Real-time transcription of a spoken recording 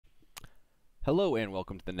Hello and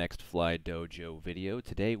welcome to the next Fly Dojo video.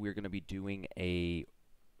 Today we're going to be doing a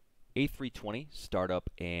A320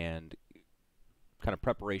 startup and kind of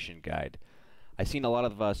preparation guide. I've seen a lot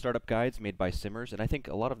of startup guides made by simmers, and I think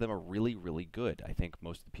a lot of them are really good. I think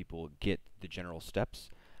most of the people get the general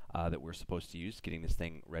steps that we're supposed to use getting this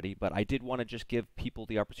thing ready, but I did want to just give people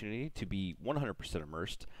the opportunity to be 100%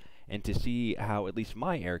 immersed and to see how at least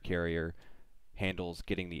my air carrier handles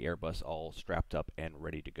getting the Airbus all strapped up and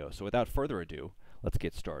ready to go. So without further ado, let's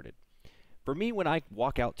get started. For me, when I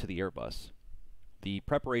walk out to the Airbus, the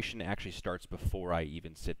preparation actually starts before I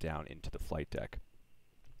even sit down into the flight deck.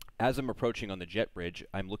 As I'm approaching on the jet bridge,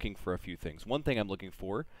 I'm looking for a few things. One thing I'm looking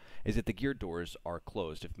for is that the gear doors are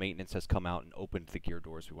closed. If maintenance has come out and opened the gear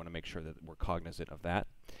doors, we want to make sure that we're cognizant of that.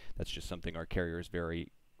 That's just something our carrier is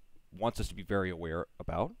wants us to be very aware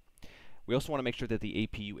about. We also want to make sure that the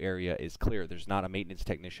APU area is clear. There's not a maintenance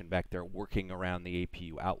technician back there working around the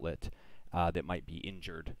APU outlet that might be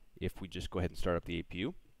injured if we just go ahead and start up the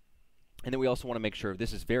APU. And then we also want to make sure,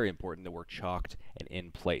 this is very important, that we're chalked and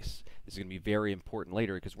in place. This is going to be very important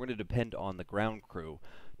later because we're going to depend on the ground crew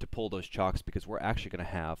to pull those chocks, because we're actually going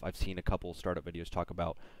to have, I've seen a couple startup videos talk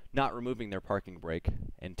about not removing their parking brake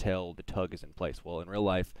until the tug is in place. Well, in real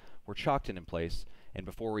life, we're chalked and in place, and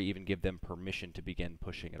before we even give them permission to begin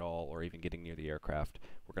pushing at all or even getting near the aircraft,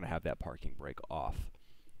 we're going to have that parking brake off.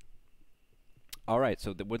 Alright,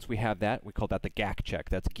 so once we have that, we call that the GAC check.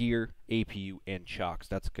 That's gear, APU, and chocks.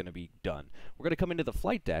 That's going to be done. We're going to come into the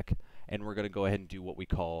flight deck, and we're going to go ahead and do what we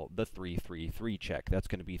call the 333 check. That's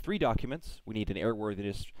going to be 3 documents. We need an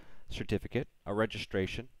airworthiness certificate, a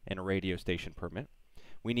registration, and a radio station permit.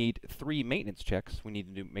 We need 3 maintenance checks. We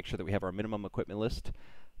need to make sure that we have our minimum equipment list,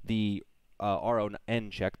 the RON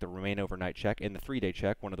check, the remain overnight check, and the 3-day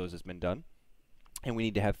check. One of those has been done. And we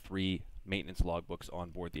need to have 3 maintenance logbooks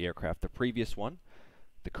on board the aircraft. The previous one,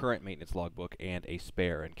 the current maintenance logbook, and a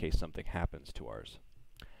spare in case something happens to ours.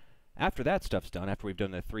 After that stuff's done, after we've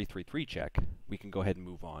done the 333 check, we can go ahead and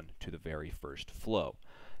move on to the very first flow.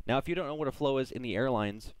 Now, if you don't know what a flow is in the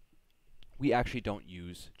airlines, we actually don't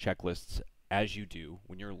use checklists as you do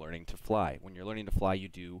when you're learning to fly. When you're learning to fly, you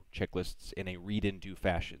do checklists in a read and do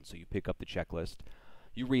fashion. So you pick up the checklist,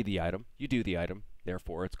 you read the item, you do the item,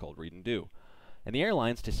 therefore it's called read and do. In the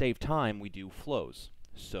airlines, to save time, we do flows.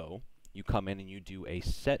 So you come in and you do a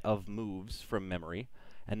set of moves from memory,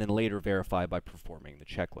 and then later verify by performing the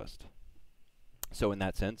checklist. So in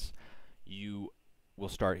that sense, you will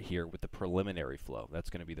start here with the preliminary flow. That's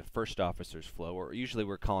going to be the first officer's flow, or usually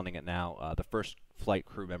we're calling it now the first flight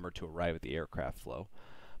crew member to arrive at the aircraft flow.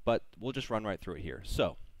 But we'll just run right through it here.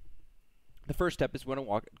 So the first step is we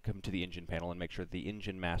want to come to the engine panel and make sure that the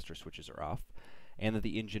engine master switches are off and that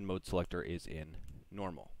the engine mode selector is in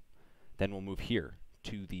normal. Then we'll move here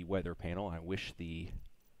to the weather panel. I wish the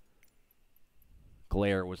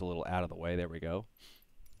glare was a little out of the way. There we go.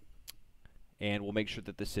 And we'll make sure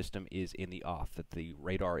that the system is in the off, that the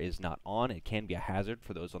radar is not on. It can be a hazard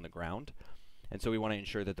for those on the ground. And so we want to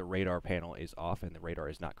ensure that the radar panel is off and the radar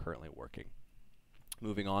is not currently working.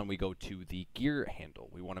 Moving on, we go to the gear handle.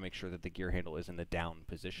 We want to make sure that the gear handle is in the down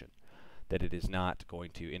position, that it is not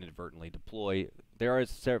going to inadvertently deploy. There are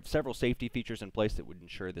several safety features in place that would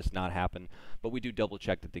ensure this not happen, but we do double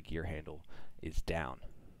check that the gear handle is down.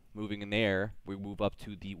 Moving in there, we move up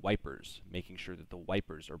to the wipers, making sure that the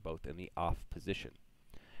wipers are both in the off position.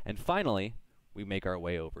 And finally, we make our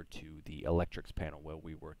way over to the electrics panel, where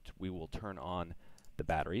we will turn on the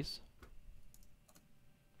batteries.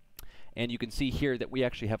 And you can see here that we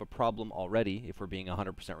actually have a problem already, if we're being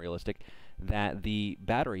 100% realistic, that the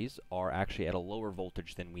batteries are actually at a lower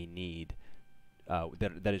voltage than we need,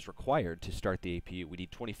 that is required to start the APU. We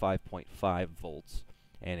need 25.5 volts,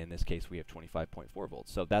 and in this case we have 25.4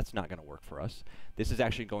 volts. So that's not going to work for us. This is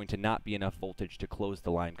actually going to not be enough voltage to close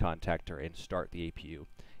the line contactor and start the APU,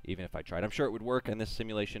 even if I tried. I'm sure it would work in this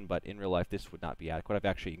simulation, but in real life this would not be adequate. I've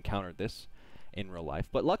actually encountered this in real life.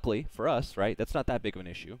 But luckily for us, right, that's not that big of an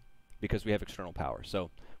issue, because we have external power. So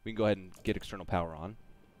we can go ahead and get external power on,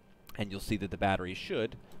 and you'll see that the battery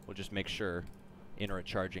we'll just make sure, enter a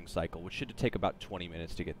charging cycle, which should take about 20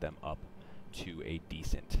 minutes to get them up to a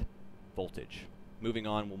decent voltage. Moving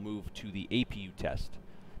on, we'll move to the APU test.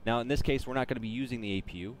 Now in this case, we're not going to be using the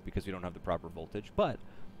APU because we don't have the proper voltage, but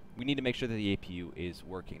we need to make sure that the APU is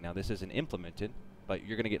working. Now this isn't implemented, but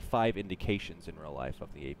you're going to get 5 indications in real life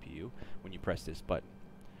of the APU when you press this button.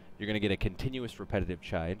 You're going to get a continuous repetitive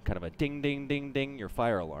chime, kind of a ding, ding, ding, ding, your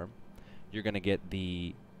fire alarm. You're going to get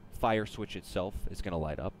the fire switch itself is going to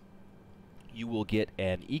light up. You will get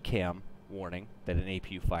an ECAM warning that an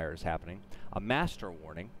APU fire is happening, a master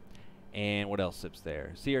warning, and what else is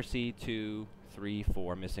there? CRC 2, 3,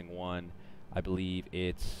 4, missing 1, I believe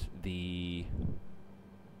it's the,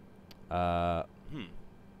 I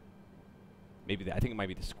think it might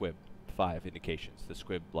be the squib. 5 indications. The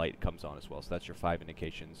squib light comes on as well, so that's your 5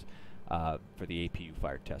 indications for the APU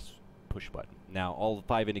fire test push button. Now, all the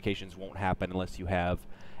 5 indications won't happen unless you have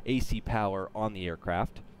AC power on the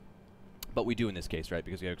aircraft, but we do in this case, right,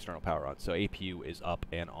 because we have external power on. So APU is up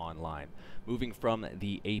and online. Moving from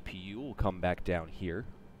the APU, we'll come back down here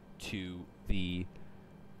to the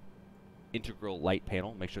integral light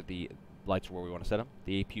panel. Make sure the lights are where we want to set them.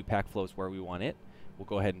 The APU pack flow is where we want it. We'll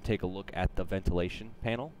go ahead and take a look at the ventilation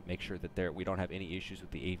panel. Make sure that we don't have any issues with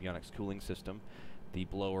the avionics cooling system. The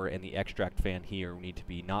blower and the extract fan here need to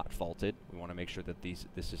be not faulted. We want to make sure that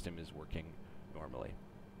the system is working normally.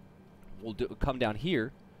 We'll come down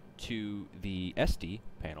here to the SD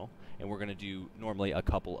panel, and we're going to do normally a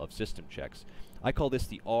couple of system checks. I call this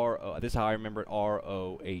the this is how I remember it,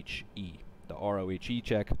 ROHE. The ROHE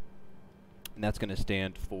check, and that's going to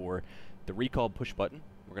stand for the recall push button.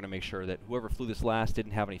 We're going to make sure that whoever flew this last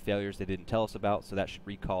didn't have any failures they didn't tell us about, so that should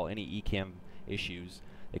recall any ECAM issues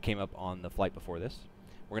that came up on the flight before this.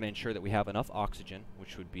 We're going to ensure that we have enough oxygen,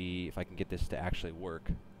 which would be, if I can get this to actually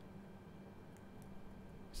work.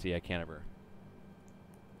 See, I can't ever.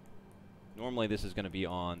 Normally this is going to be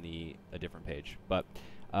on a different page, but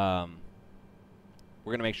we're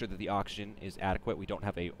going to make sure that the oxygen is adequate. We don't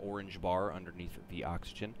have a orange bar underneath the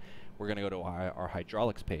oxygen. We're going to go to our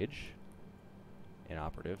hydraulics page.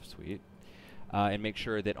 Inoperative, sweet. And make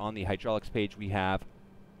sure that on the hydraulics page we have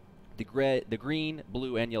the green,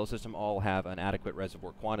 blue, and yellow system all have an adequate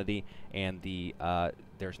reservoir quantity, and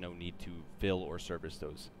there's no need to fill or service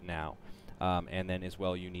those now. And then as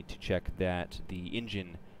well, you need to check that the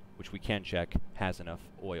engine, which we can check, has enough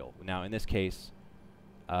oil. Now in this case,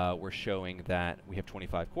 we're showing that we have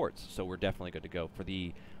 25 quarts, so we're definitely good to go. For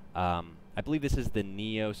the, I believe this is the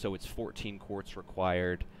Neo, so it's 14 quarts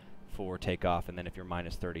required for takeoff, and then if you're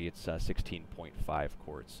minus 30, it's 16.5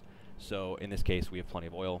 quarts. So in this case, we have plenty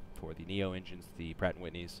of oil for the Neo engines, the Pratt &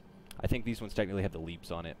 Whitneys. I think these ones technically have the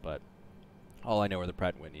LEAPs on it, but all I know are the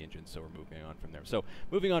Pratt & Whitney engines, so we're moving on from there. So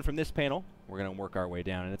moving on from this panel, we're going to work our way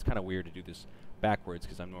down, and it's kind of weird to do this backwards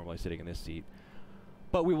because I'm normally sitting in this seat.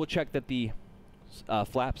 But we will check that the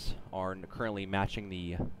flaps are currently matching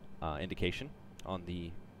the indication on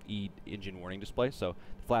the engine warning display. So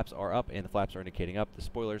the flaps are up and the flaps are indicating up. The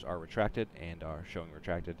spoilers are retracted and are showing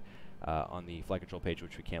retracted on the flight control page,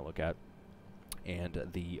 which we can't look at. And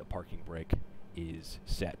the parking brake is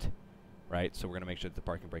set, right? So we're going to make sure that the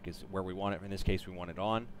parking brake is where we want it. In this case, we want it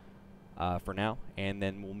on for now. And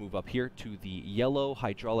then we'll move up here to the yellow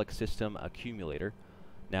hydraulic system accumulator.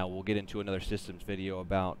 Now we'll get into another systems video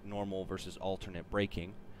about normal versus alternate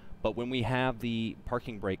braking. But when we have the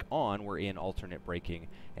parking brake on, we're in alternate braking,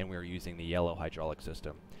 and we're using the yellow hydraulic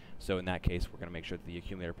system. So in that case, we're going to make sure that the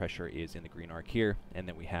accumulator pressure is in the green arc here, and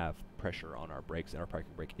then we have pressure on our brakes, and our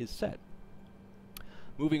parking brake is set.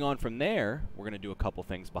 Moving on from there, we're going to do a couple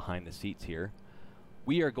things behind the seats here.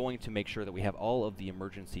 We are going to make sure that we have all of the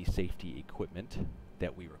emergency safety equipment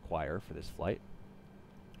that we require for this flight.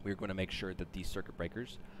 We're going to make sure that these circuit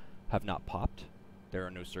breakers have not popped. There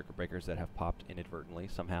are no circuit breakers that have popped inadvertently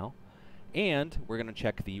somehow. And we're going to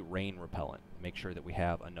check the rain repellent. Make sure that we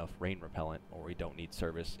have enough rain repellent, or we don't need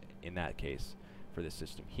service in that case for this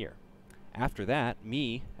system here. After that,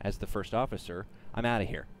 me, as the first officer, I'm out of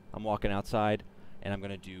here. I'm walking outside, and I'm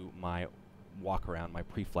going to do my walk around, my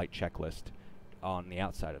pre-flight checklist on the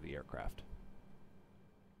outside of the aircraft.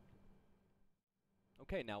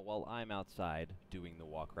 Okay, now while I'm outside doing the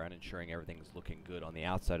walk around, ensuring everything's looking good on the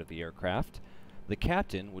outside of the aircraft, the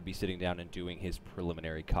captain would be sitting down and doing his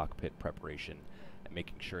preliminary cockpit preparation and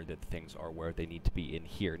making sure that things are where they need to be in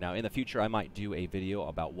here. Now, in the future, I might do a video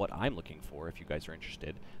about what I'm looking for. If you guys are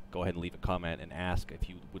interested, go ahead and leave a comment and ask if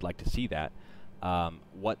you would like to see that,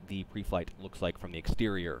 what the pre-flight looks like from the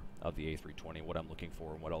exterior of the A320, what I'm looking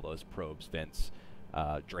for, and what all those probes, vents,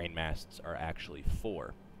 drain masts are actually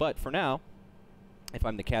for. But for now, if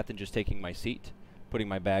I'm the captain just taking my seat, putting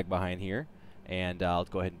my bag behind here, and I'll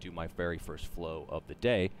go ahead and do my very first flow of the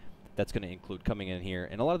day. That's going to include coming in here.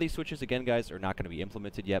 And a lot of these switches, again, guys, are not going to be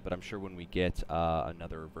implemented yet, but I'm sure when we get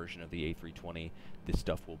another version of the A320, this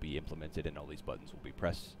stuff will be implemented and all these buttons will be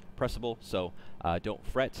pressable. So don't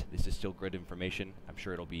fret. This is still good information. I'm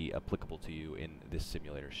sure it'll be applicable to you in this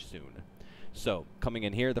simulator soon. So coming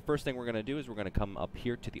in here, the first thing we're going to do is we're going to come up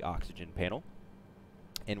here to the oxygen panel.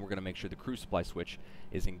 And we're going to make sure the crew supply switch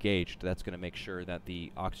is engaged. That's going to make sure that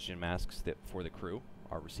the oxygen masks for the crew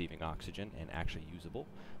are receiving oxygen and actually usable,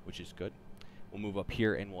 which is good. We'll move up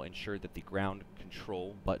here and we'll ensure that the ground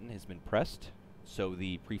control button has been pressed, so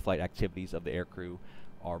the pre-flight activities of the aircrew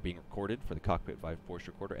are being recorded for the cockpit voice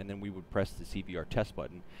recorder, and then we would press the CVR test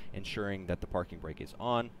button, ensuring that the parking brake is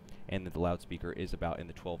on and that the loudspeaker is about in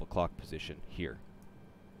the 12 o'clock position here.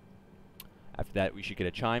 After that, we should get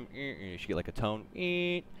a chime. You should get like a tone,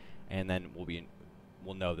 and then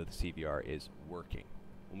we'll know that the CVR is working.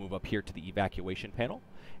 We'll move up here to the evacuation panel,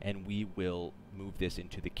 and we will move this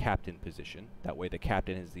into the captain position. That way the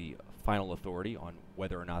captain is the final authority on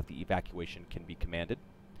whether or not the evacuation can be commanded.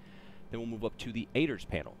 Then we'll move up to the ADERS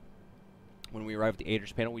panel. When we arrive at the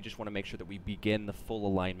ADERS panel, we just want to make sure that we begin the full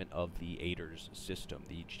alignment of the ADERS system.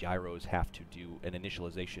 The gyros have to do an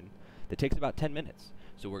initialization that takes about 10 minutes.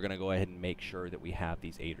 So we're going to go ahead and make sure that we have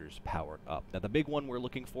these ADERS powered up. Now the big one we're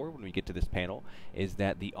looking for when we get to this panel is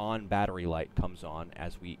that the on battery light comes on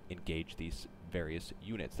as we engage these various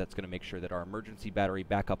units. That's going to make sure that our emergency battery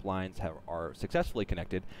backup lines are successfully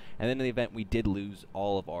connected, and then in the event we did lose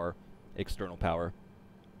all of our external power,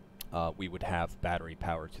 we would have battery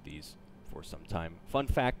power to these for some time. Fun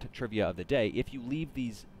fact, trivia of the day, if you leave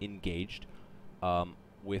these engaged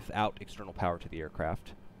without external power to the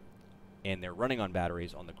aircraft, and they're running on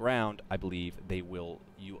batteries on the ground, I believe they will,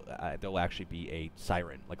 there'll actually be a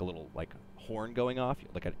siren, like a little horn going off,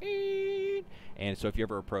 like an and so if you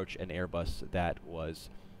ever approach an Airbus that was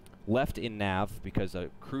left in nav because a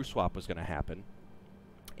crew swap was going to happen,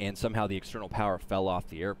 and somehow the external power fell off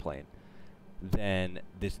the airplane, then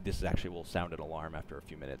this actually will sound an alarm after a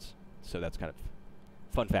few minutes. So that's kind of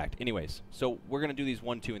fun fact. Anyways, so we're going to do these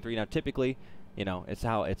 1, 2, and 3. Now typically, you know, it's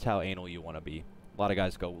how anal you want to be. A lot of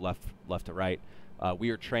guys go left to right. We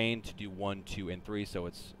are trained to do 1, 2, and 3, so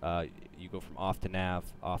it's you go from off to nav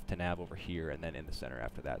over here, and then in the center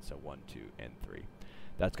after that. So 1, 2, and 3.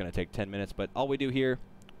 That's going to take 10 minutes, but all we do here,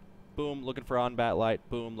 boom, looking for on bat light,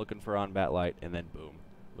 boom, looking for on bat light, and then boom,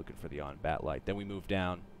 looking for the on bat light. Then we move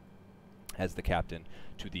down as the captain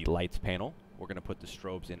to the lights panel. We're going to put the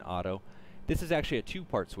strobes in auto. This is actually a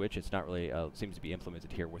 2-part switch. It's not really, seems to be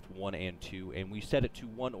implemented here with 1 and 2, and we set it to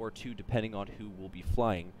 1 or 2 depending on who will be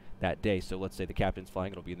flying that day. So let's say the captain's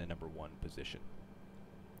flying, it'll be in the number 1 position.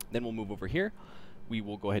 Then we'll move over here. We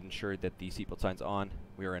will go ahead and ensure that the seatbelt sign's on.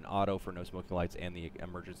 We are in auto for no smoking lights, and the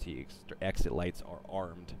emergency exit lights are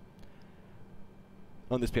armed.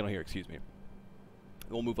 On this panel here, excuse me.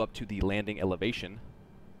 We'll move up to the landing elevation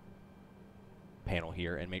panel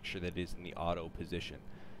here and make sure that it is in the auto position.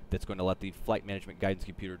 That's going to let the flight management guidance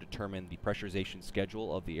computer determine the pressurization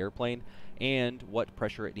schedule of the airplane and what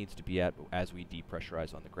pressure it needs to be at as we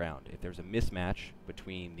depressurize on the ground. If there's a mismatch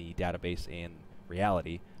between the database and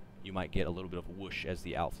reality, you might get a little bit of a whoosh as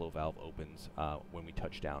the outflow valve opens when we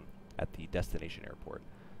touch down at the destination airport.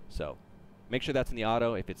 So make sure that's in the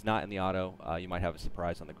auto. If it's not in the auto, you might have a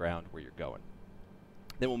surprise on the ground where you're going.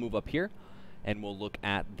 Then we'll move up here and we'll look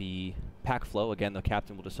at the pack flow. Again, the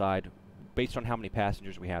captain will decide, based on how many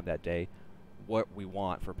passengers we have that day, what we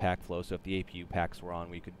want for pack flow. So if the APU packs were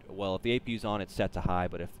on, we could, well, if the APU's on, it's set to high,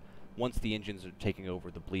 but if once the engines are taking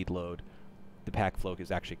over the bleed load, the pack flow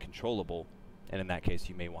is actually controllable, and in that case,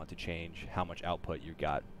 you may want to change how much output you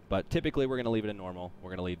got. But typically, we're going to leave it at normal.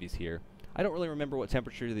 We're going to leave these here. I don't really remember what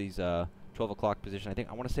temperature these 12 o'clock position.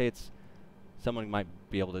 I want to say it's, someone might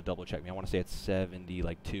be able to double check me. I want to say it's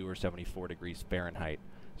 72 or 74 degrees Fahrenheit.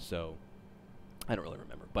 So I don't really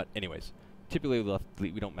remember. But anyways, typically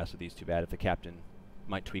we don't mess with these too bad. If the captain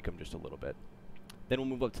might tweak them just a little bit. Then we'll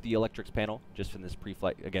move up to the electrics panel, just from this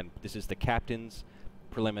pre-flight. Again, this is the captain's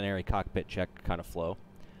preliminary cockpit check kind of flow.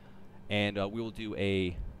 And we will do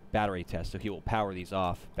a battery test. So he will power these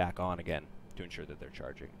off back on again to ensure that they're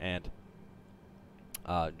charging. And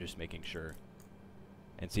just making sure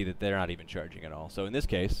and see that they're not even charging at all. So in this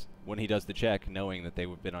case, when he does the check, knowing that they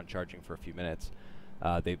would have been on charging for a few minutes,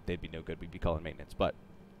 they'd be no good. We'd be calling maintenance. But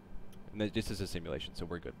this is a simulation, so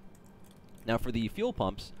we're good. Now for the fuel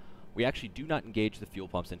pumps, we actually do not engage the fuel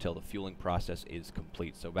pumps until the fueling process is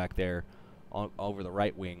complete. So back there over the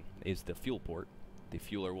right wing is the fuel port. The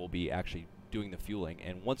fueler will be actually doing the fueling,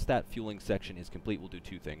 and once that fueling section is complete, we'll do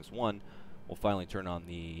 2 things. One, we'll finally turn on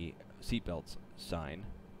the seatbelts sign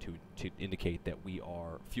to indicate that we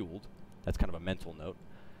are fueled. That's kind of a mental note.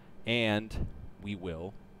 And we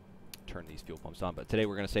will turn these fuel pumps on. But today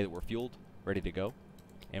we're going to say that we're fueled, ready to go,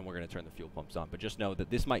 and we're going to turn the fuel pumps on. But just know that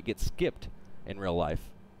this might get skipped in real life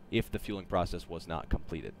if the fueling process was not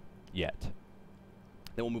completed yet.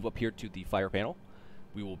 Then we'll move up here to the fire panel.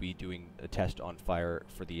 We will be doing a test on fire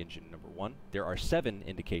for the engine number 1. There are 7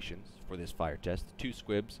 indications for this fire test: 2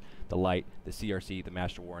 squibs, the light, the CRC, the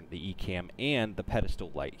master warning, the ECAM, and the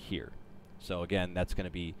pedestal light here. So again, that's going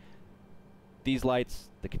to be these lights,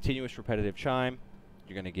 the continuous repetitive chime.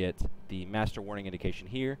 You're going to get the master warning indication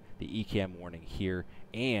here, the ECAM warning here,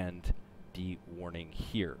 and the warning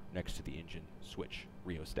here next to the engine switch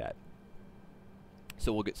rheostat.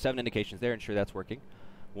 So we'll get 7 indications there, ensure that's working.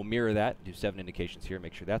 We'll mirror that, do 7 indications here,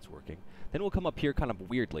 make sure that's working. Then we'll come up here kind of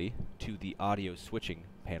weirdly to the audio switching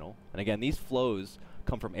panel. And again, these flows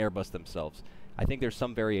come from Airbus themselves. I think there's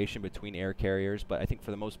some variation between air carriers, but I think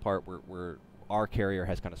for the most part, our carrier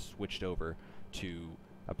has kind of switched over to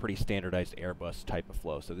a pretty standardized Airbus type of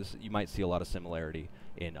flow. So this, you might see a lot of similarity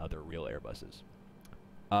in other real Airbuses.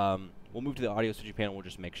 We'll move to the audio switching panel. We'll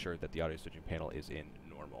just make sure that the audio switching panel is in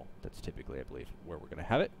normal. That's typically, I believe, where we're going to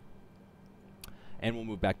have it. And we'll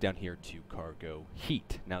move back down here to cargo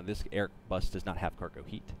heat. Now, this Airbus does not have cargo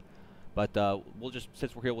heat, but we'll just,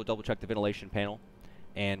 since we're here, we'll double check the ventilation panel,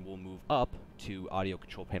 and we'll move up to audio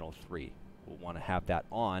control panel 3. We'll want to have that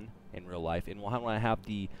on in real life, and we'll want to have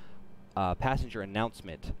the passenger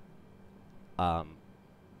announcement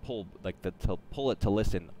pull it to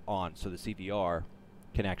listen on, so the CVR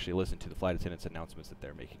can actually listen to the flight attendant's announcements that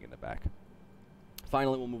they're making in the back.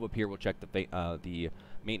 Finally, we'll move up here. We'll check the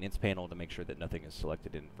maintenance panel to make sure that nothing is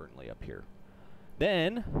selected inadvertently up here.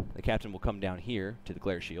 Then the captain will come down here to the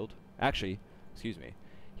glare shield. Actually, excuse me.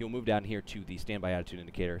 He'll move down here to the standby attitude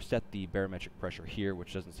indicator, set the barometric pressure here,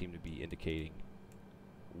 which doesn't seem to be indicating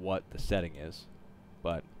what the setting is,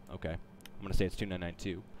 but okay. I'm going to say it's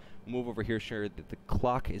 2992. We'll move over here, sure that the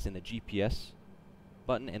clock is in the GPS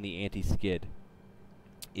button and the anti-skid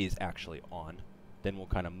is actually on. Then we'll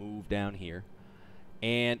kind of move down here.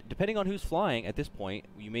 And depending on who's flying at this point,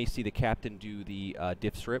 you may see the captain do the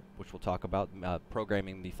diff strip, which we'll talk about,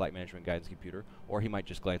 programming the flight management guidance computer, or he might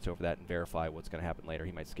just glance over that and verify what's going to happen later.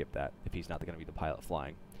 He might skip that if he's not going to be the pilot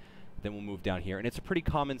flying. Then we'll move down here, and it's a pretty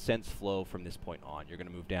common sense flow from this point on. You're going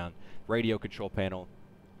to move down. Radio control panel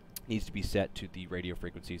needs to be set to the radio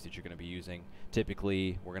frequencies that you're going to be using.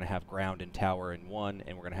 Typically, we're going to have ground and tower in 1,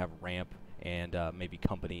 and we're going to have ramp and maybe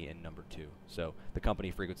company in number 2. So the company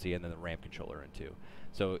frequency and then the ramp controller in 2.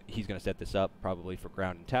 So he's going to set this up probably for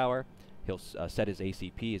ground and tower. He'll set his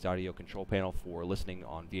ACP, his audio control panel, for listening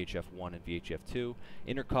on VHF 1 and VHF 2.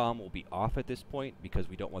 Intercom will be off at this point because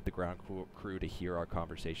we don't want the ground crew to hear our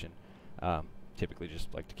conversation. Typically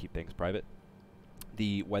just like to keep things private.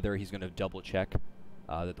 The weather, he's going to double check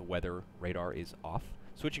that the weather radar is off.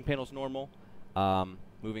 Switching panel's normal.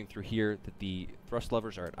 Moving through here, that the thrust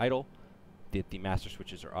levers are at idle, that the master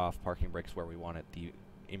switches are off, parking brakes where we want it, the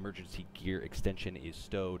emergency gear extension is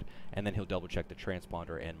stowed, and then he'll double check the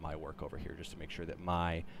transponder and my work over here just to make sure that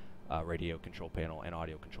my radio control panel and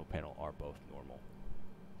audio control panel are both normal.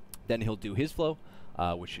 Then he'll do his flow,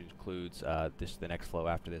 which includes the next flow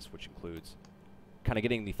after this, which includes kind of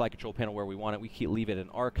getting the flight control panel where we want it. We leave it in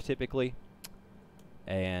arc typically,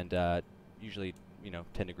 and usually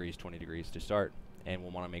 10 degrees, 20 degrees to start. And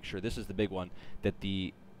we'll want to make sure, this is the big one, that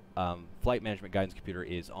the flight management guidance computer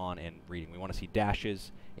is on and reading. We want to see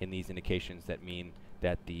dashes in these indications that mean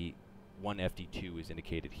that the 1FD2 is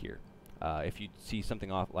indicated here. If you see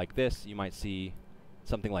something off like this, you might see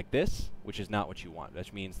something like this, which is not what you want.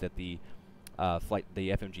 Which means that the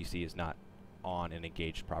FMGC is not on and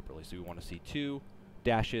engaged properly. So we want to see 2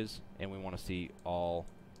 dashes, and we want to see all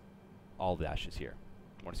dashes here.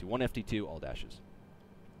 We want to see 1FD2, all dashes.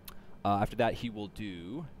 After that, he will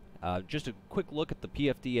do just a quick look at the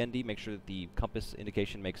PFD-ND, make sure that the compass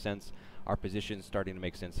indication makes sense. Our position's starting to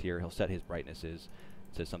make sense here. He'll set his brightnesses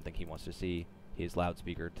to something he wants to see, his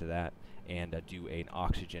loudspeaker to that, and do an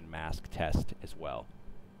oxygen mask test as well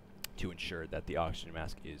to ensure that the oxygen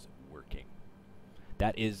mask is working.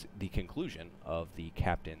 That is the conclusion of the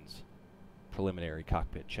captain's preliminary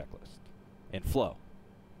cockpit checklist and flow.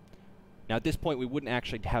 Now at this point, we wouldn't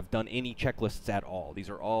actually have done any checklists at all. These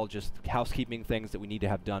are all just housekeeping things that we need to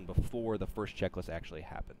have done before the first checklist actually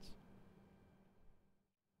happens.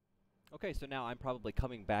 Okay, so now I'm probably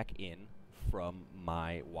coming back in from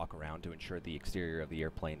my walk around to ensure the exterior of the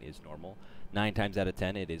airplane is normal. 9 times out of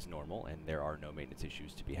 10 it is normal, and there are no maintenance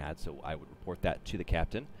issues to be had, so I would report that to the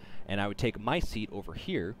captain. And I would take my seat over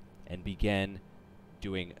here and begin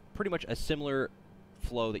doing pretty much a similar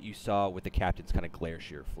flow that you saw with the captain's kind of glare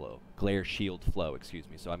shield flow, excuse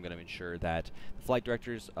me. So I'm going to ensure that the flight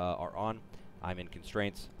directors are on. I'm in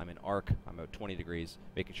constraints, I'm in arc, I'm at 20 degrees,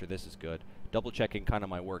 making sure this is good. Double checking kind of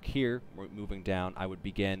my work here, moving down, I would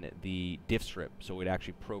begin the diff strip, so we'd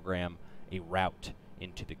actually program a route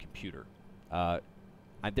into the computer.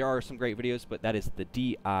 There are some great videos, but that is the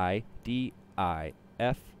DIFSRIP.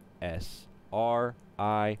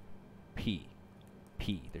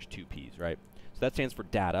 P, there's 2 P's, right? So that stands for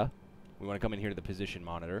data. We want to come in here to the position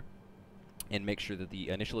monitor and make sure that the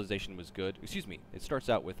initialization was good. Excuse me, it starts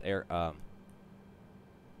out with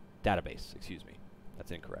database, excuse me.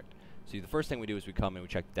 That's incorrect. So the first thing we do is we come and we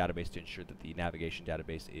check the database to ensure that the navigation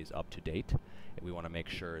database is up to date. And we want to make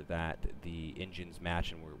sure that the engines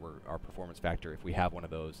match and our performance factor, if we have one of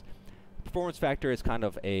those. Performance factor is kind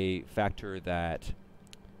of a factor that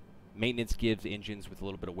maintenance gives engines with a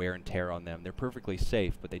little bit of wear and tear on them. They're perfectly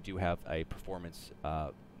safe, but they do have a performance,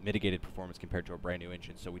 mitigated performance compared to a brand new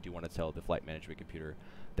engine, so we do want to tell the flight management computer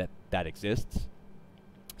that that exists,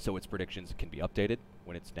 so its predictions can be updated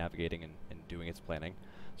when it's navigating and doing its planning.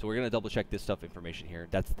 So we're going to double check this stuff information here.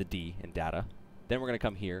 That's the D in data. Then we're going to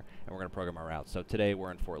come here and we're going to program our route. So today we're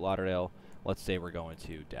in Fort Lauderdale. Let's say we're going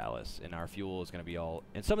to Dallas, and our fuel is going to be all,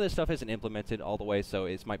 and some of this stuff isn't implemented all the way, so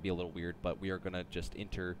it might be a little weird, but we are going to just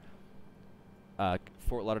enter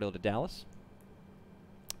Fort Lauderdale to Dallas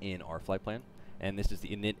in our flight plan. And this is the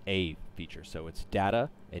init A feature. So it's data,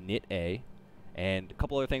 init A, and a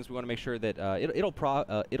couple other things we want to make sure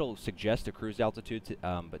that it'll suggest a cruise altitude,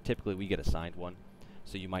 but typically we get assigned one.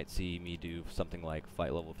 So you might see me do something like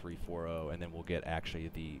flight level 340, and then we'll get actually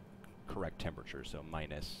the correct temperature. So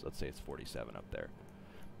minus, let's say it's 47 up there.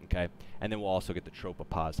 Okay, and then we'll also get the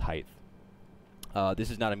tropopause height. This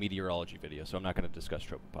is not a meteorology video, so I'm not going to discuss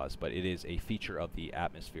tropopause, but it is a feature of the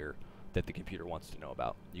atmosphere that the computer wants to know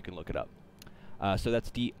about. You can look it up. So that's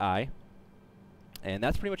DI. And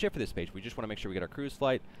that's pretty much it for this page. We just want to make sure we get our cruise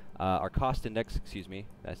flight. Our cost index, excuse me,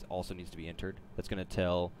 that also needs to be entered. That's going to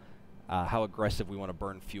tell how aggressive we want to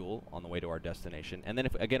burn fuel on the way to our destination. And then,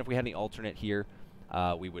 if we had any alternate here,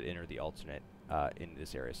 we would enter the alternate in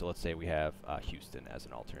this area. So let's say we have Houston as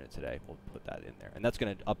an alternate today. We'll put that in there. And that's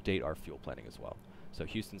going to update our fuel planning as well. So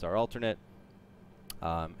Houston's our alternate.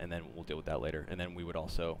 And then we'll deal with that later. And then we would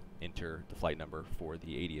also enter the flight number for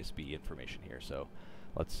the ADS-B information here. So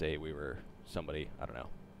let's say we were somebody, I don't know,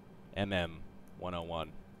 MM101.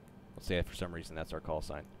 Let's say for some reason that's our call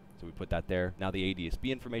sign. So we put that there. Now the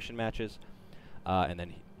ADS-B information matches. And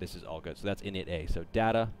then this is all good. So that's init A. So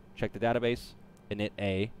data, check the database, init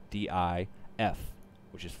A, DI, F,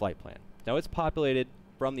 which is flight plan. Now it's populated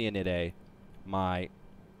from the init A, my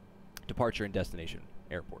departure and destination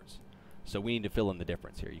airports. So we need to fill in the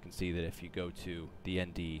difference here. You can see that if you go to the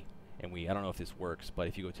ND, and I don't know if this works, but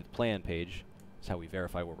if you go to the plan page, that's how we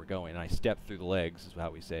verify where we're going, and I step through the legs, is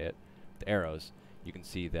how we say it, the arrows, you can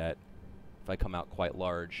see that if I come out quite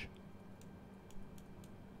large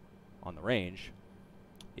on the range,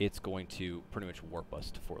 it's going to pretty much warp us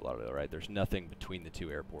to Fort Lauderdale, right? There's nothing between the two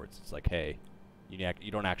airports. It's like, hey,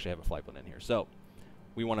 you don't actually have a flight plan in here. So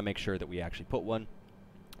we want to make sure that we actually put one.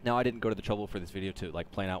 Now, I didn't go to the trouble for this video to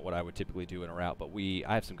plan out what I would typically do in a route, but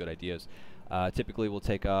I have some good ideas. Typically, we'll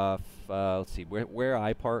take off, let's see, where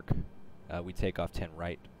I park, we take off 10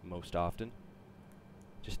 right most often,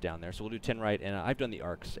 just down there. So we'll do 10 right, and I've done the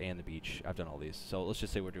arcs and the beach. I've done all these. So let's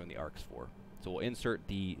just say we're doing the arcs for. So we'll insert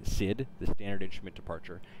the SID, the standard instrument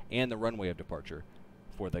departure, and the runway of departure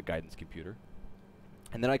for the guidance computer.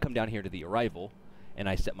 And then I come down here to the arrival, and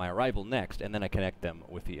I set my arrival next, and then I connect them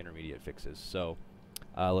with the intermediate fixes. So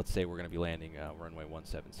let's say we're going to be landing runway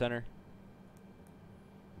 17 center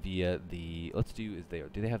via the, do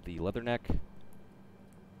they have the leatherneck?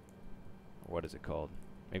 Or what is it called?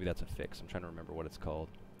 Maybe that's a fix. I'm trying to remember what it's called.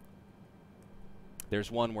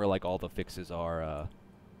 There's one where like all the fixes are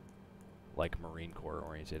like Marine Corps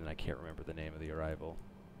oriented, and I can't remember the name of the arrival.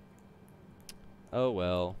 Oh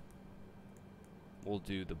well. We'll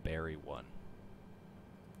do the Barry one.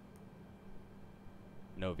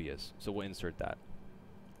 Novias. So we'll insert that.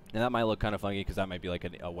 And that might look kind of funky because that might be like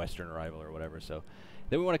a Western arrival or whatever. So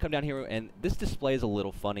then we want to come down here, and this display is a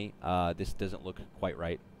little funny. This doesn't look quite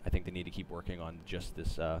right. I think they need to keep working on just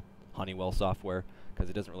this Honeywell software because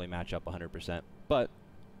it doesn't really match up 100%. But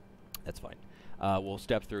that's fine. We'll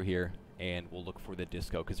step through here and we'll look for the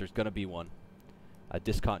disco because there's going to be one. A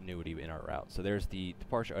discontinuity in our route. So there's the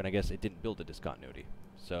departure, and I guess it didn't build a discontinuity.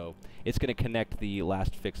 So it's going to connect the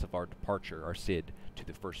last fix of our departure, our SID, to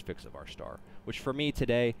the first fix of our star. Which for me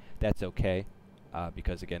today, that's okay.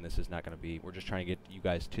 Because again, this is not going to be, we're just trying to get you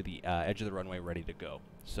guys to the edge of the runway ready to go.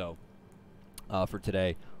 So for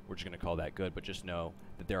today, we're just going to call that good. But just know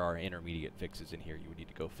that there are intermediate fixes in here you would need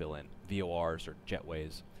to go fill in. VORs or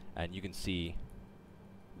jetways. And you can see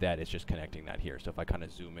that it's just connecting that here. So if I kind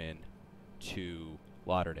of zoom in to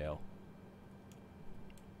Lauderdale,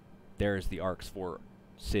 there's the arcs for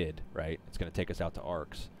SID, right? It's going to take us out to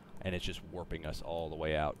arcs, and it's just warping us all the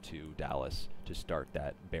way out to Dallas to start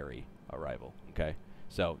that Barry arrival, okay?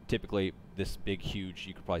 So typically this big, huge,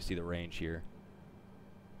 you could probably see the range here.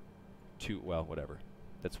 Well, whatever.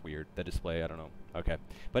 That's weird. The display, I don't know. Okay.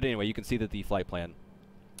 But anyway, you can see that the flight plan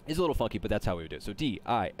is a little funky, but that's how we would do it. So D,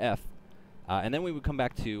 I, F, and then we would come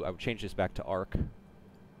back to, I would change this back to arc.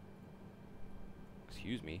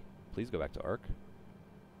 Excuse me. Please go back to ARC.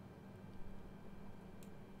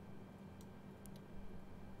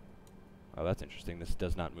 Oh, that's interesting. This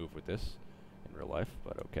does not move with this in real life,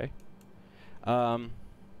 but okay.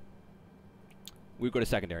 We go to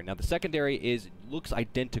secondary. Now, the secondary looks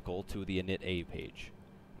identical to the init A page,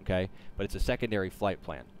 okay? But it's a secondary flight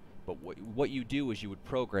plan. But what you do is you would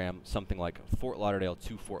program something like Fort Lauderdale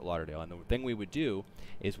to Fort Lauderdale. And the thing we would do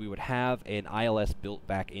is we would have an ILS built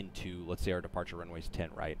back into, let's say our departure runway is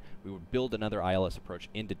 10 right. We would build another ILS approach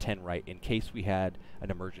into 10 right in case we had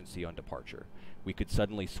an emergency on departure. We could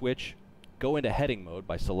suddenly switch, go into heading mode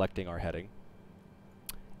by selecting our heading,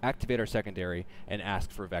 activate our secondary, and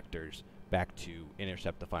ask for vectors back to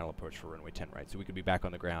intercept the final approach for runway 10 right. So we could be back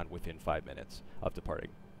on the ground within 5 minutes of departing.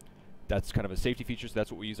 That's kind of a safety feature, so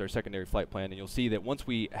that's what we use our secondary flight plan. And you'll see that once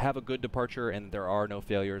we have a good departure and there are no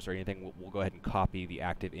failures or anything, we'll go ahead and copy the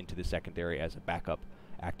active into the secondary as a backup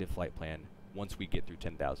active flight plan once we get through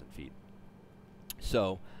 10,000 feet.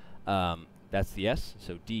 So that's the S.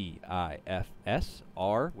 So D, I, F, S,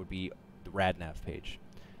 R would be the RADNAV page.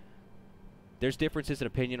 There's differences in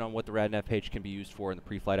opinion on what the RADNAV page can be used for in the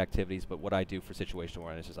pre-flight activities, but what I do for situational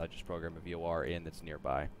awareness is I just program a VOR in that's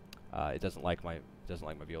nearby. It doesn't like my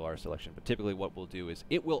VOR selection, but typically what we'll do is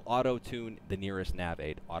it will auto-tune the nearest nav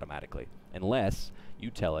aid automatically, unless you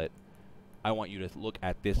tell it, I want you to look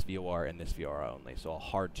at this VOR and this VOR only. So I'll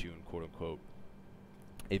hard-tune, quote-unquote,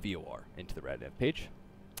 a VOR into the RADNAV page.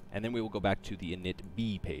 And then we will go back to the init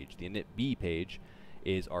B page. The init B page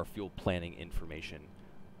is our fuel planning information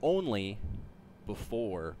only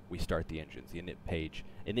before we start the engines. The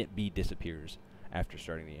init B disappears after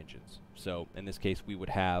starting the engines. So in this case, we would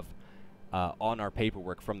have on our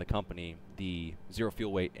paperwork from the company the zero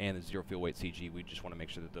fuel weight and the zero fuel weight CG. We just want to make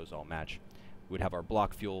sure that those all match. We would have our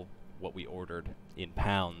block fuel, what we ordered in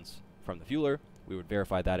pounds from the fueler. We would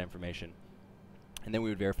verify that information. And then we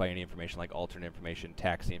would verify any information like alternate information,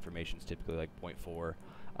 taxi information is typically like 0.4,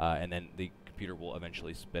 and then the computer will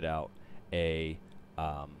eventually spit out a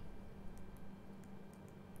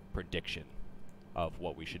prediction of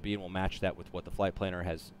what we should be, and we'll match that with what the flight planner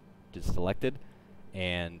has just selected,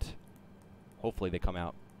 and hopefully they come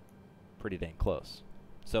out pretty dang close.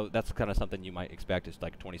 So that's kind of something you might expect is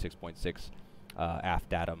like 26.6 aft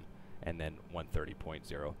datum, and then 130.0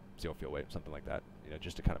 zero fuel weight, something like that. You know,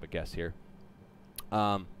 just a kind of a guess here.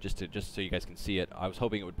 Just so you guys can see it. I was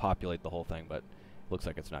hoping it would populate the whole thing, but looks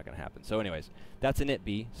like it's not going to happen. So anyways, that's init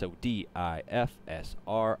B. So D-I-F-S-R-I-P-P.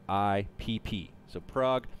 So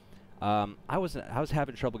prog. I was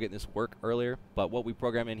having trouble getting this work earlier, but what we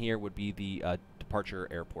program in here would be the departure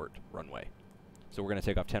airport runway. So we're going to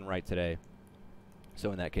take off 10 right today.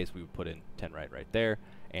 So in that case, we would put in 10 right there,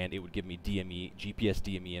 and it would give me DME, GPS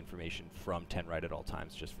DME information from 10 right at all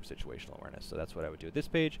times, just for situational awareness. So that's what I would do at this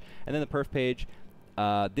page. And then the perf page,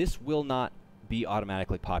 this will not be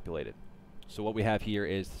automatically populated. So what we have here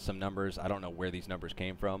is some numbers. I don't know where these numbers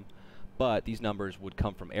came from, but these numbers would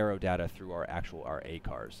come from aero data through our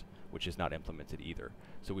ACARS, which is not implemented either.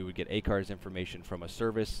 So we would get ACARS information from a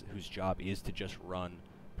service whose job is to just run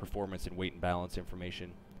performance and weight and balance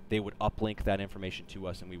information. They would uplink that information to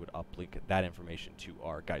us, and we would uplink that information to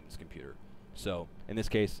our guidance computer. So in this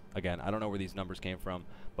case, again, I don't know where these numbers came from,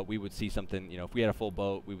 but we would see something, you know, if we had a full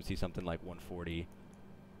boat, we would see something like 140,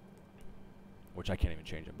 which I can't even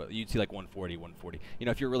change them, but you'd see like 140, 140. You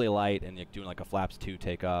know, if you're really light and you're doing like a flaps 2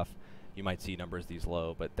 takeoff, you might see numbers these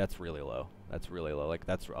low, but that's really low. That's really low. Like,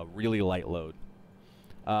 that's a really light load.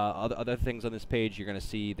 Other things on this page, you're going to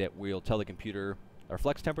see that we'll tell the computer our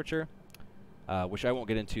flex temperature, which I won't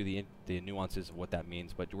get into the nuances of what that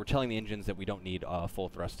means, but we're telling the engines that we don't need full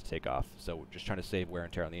thrust to take off. So we're just trying to save wear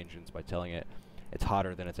and tear on the engines by telling it it's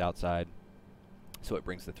hotter than it's outside, so it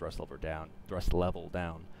brings the thrust level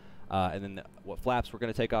down. And then what flaps we're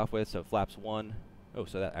going to take off with, so flaps 1. Oh,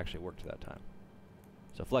 so that actually worked that time.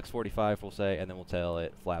 So flex 45 we'll say, and then we'll tell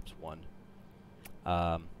it flaps 1.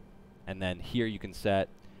 And then here you can set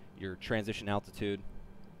your transition altitude,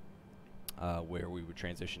 where we would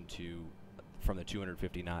transition to from the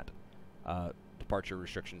 250 knot departure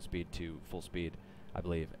restriction speed to full speed, I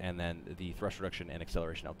believe. And then the thrust reduction and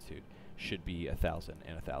acceleration altitude should be 1,000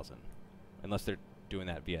 and 1,000, unless they're doing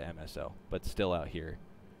that via MSO. But still out here,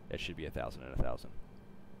 it should be 1,000 and 1,000.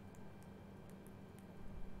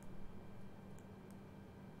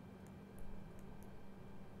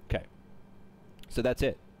 Okay, so that's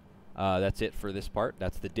it. That's it for this part.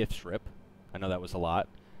 That's the diff strip. I know that was a lot.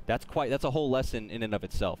 That's a whole lesson in and of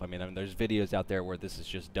itself. I mean, there's videos out there where this is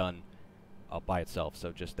just done by itself.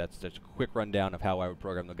 So that's just a quick rundown of how I would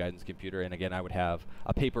program the guidance computer. And again, I would have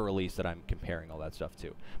a paper release that I'm comparing all that stuff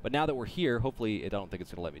to. But now that we're here, hopefully, I don't think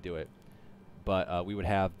it's going to let me do it. but we would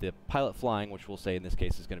have the pilot flying, which we'll say in this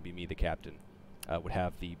case is going to be me, the captain, would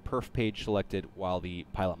have the perf page selected, while the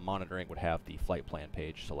pilot monitoring would have the flight plan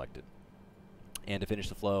page selected. And to finish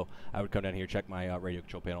the flow, I would come down here, check my radio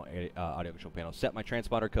control panel, audio control panel, set my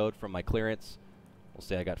transponder code from my clearance. We'll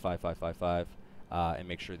say I got 5555, and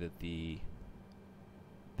make sure that the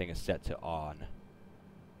thing is set to on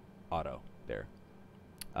auto there.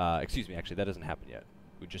 Excuse me, actually, that doesn't happen yet.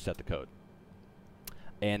 We just set the code.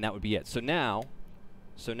 And that would be it. So now,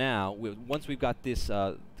 once we've got this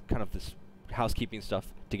kind of this housekeeping stuff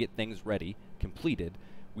to get things ready, completed,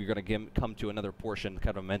 we're going to come to another portion,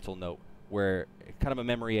 kind of a mental note, where kind of a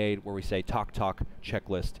memory aid where we say talk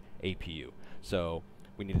checklist APU. So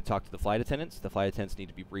we need to talk to the flight attendants. The flight attendants need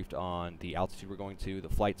to be briefed on the altitude we're going to, the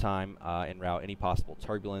flight time en route, any possible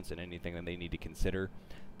turbulence, and anything that they need to consider.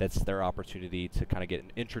 That's their opportunity to kind of get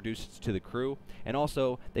introduced to the crew, and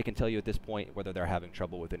also they can tell you at this point whether they're having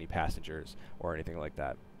trouble with any passengers or anything like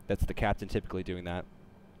that. That's the captain typically doing that.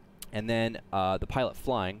 And then the pilot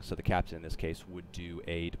flying, so the captain in this case, would do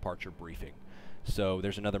a departure briefing. So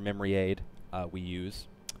there's another memory aid we use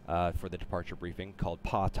for the departure briefing called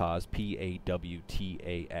PAWTAS,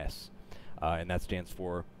 P-A-W-T-A-S. And that stands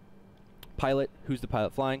for pilot, who's the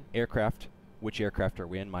pilot flying, aircraft, which aircraft are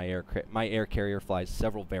we in. My air carrier flies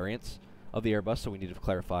several variants of the Airbus, so we need to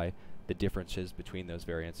clarify the differences between those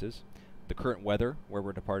variances. The current weather, where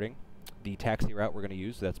we're departing. The taxi route we're going to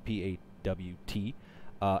use, so that's P-A-W-T.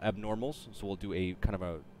 Abnormals, so we'll do a kind of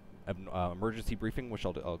a emergency briefing, which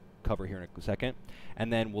I'll cover here in a second.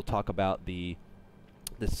 And then we'll talk about the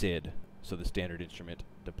SID, so the standard instrument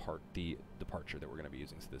departure that we're going to be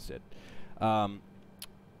using, so the SID.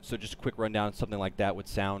 So just a quick rundown, something like that would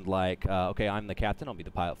sound like, okay, I'm the captain, I'll be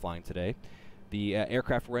the pilot flying today. The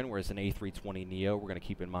aircraft we're in, where it's an A320 Neo, we're going to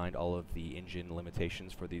keep in mind all of the engine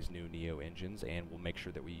limitations for these new Neo engines, and we'll make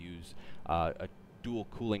sure that we use a dual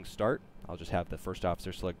cooling start. I'll just have the first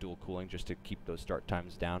officer select dual cooling just to keep those start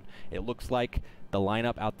times down. It looks like the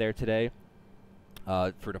lineup out there today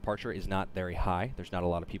for departure is not very high. There's not a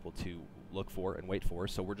lot of people to look for and wait for,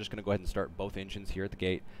 so we're just going to go ahead and start both engines here at the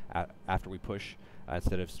gate after we push,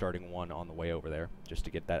 instead of starting one on the way over there, just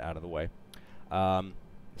to get that out of the way.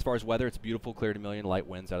 As far as weather, it's beautiful, clear to million, light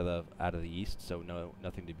winds out of the east, so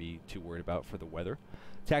nothing to be too worried about for the weather.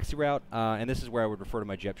 Taxi route, and this is where I would refer to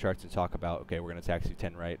my jet charts and talk about, okay, we're going to taxi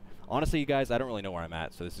 10 right. Honestly, you guys, I don't really know where I'm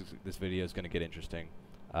at, so this video is going to get interesting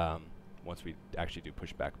once we actually do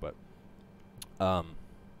pushback. But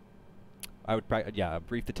I would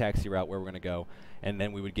brief the taxi route where we're going to go, and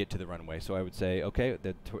then we would get to the runway. So I would say, okay,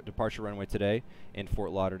 the departure runway today in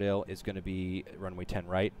Fort Lauderdale is going to be runway 10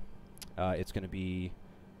 right. It's going to be,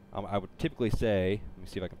 I would typically say, let me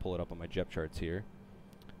see if I can pull it up on my jet charts here.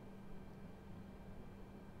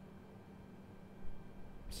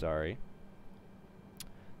 Sorry.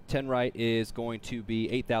 10 right is going to be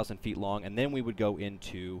 8,000 feet long, and then we would go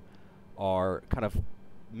into our kind of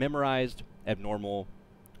memorized abnormal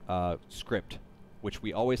script, which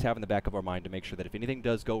we always have in the back of our mind to make sure that if anything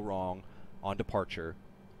does go wrong on departure,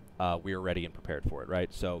 we are ready and prepared for it,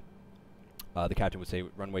 right? So the captain would say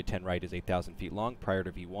runway 10 right is 8,000 feet long prior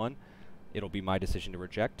to V1. It'll be my decision to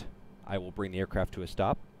reject. I will bring the aircraft to a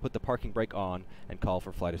stop, put the parking brake on, and call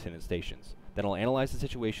for flight attendant stations. Then I'll analyze the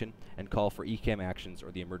situation and call for ECAM actions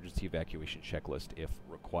or the emergency evacuation checklist if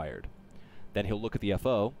required. Then he'll look at the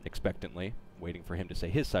FO expectantly, waiting for him to say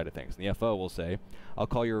his side of things. And the FO will say, I'll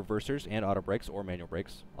call your reversers and auto brakes or manual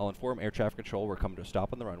brakes. I'll inform air traffic control we're coming to a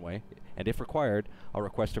stop on the runway, and if required, I'll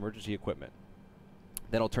request emergency equipment.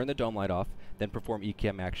 Then I'll turn the dome light off, then perform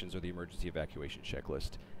ECAM actions or the emergency evacuation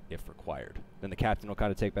checklist if required. Then the captain will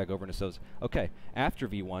kind of take back over and says, okay, after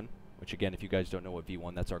V1, which again, if you guys don't know what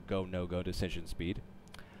V1, that's our go, no-go decision speed,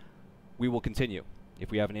 we will continue.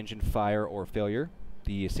 If we have an engine fire or failure,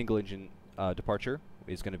 the single engine departure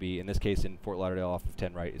is going to be, in this case in Fort Lauderdale off of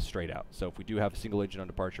 10 right, is straight out. So if we do have a single engine on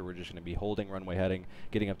departure, we're just going to be holding runway heading,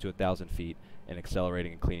 getting up to 1,000 feet, and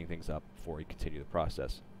accelerating and cleaning things up before we continue the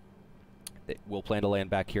process. We'll plan to land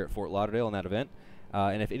back here at Fort Lauderdale in that event.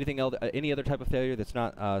 And if anything else, any other type of failure that's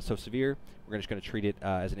not so severe, we're just going to treat it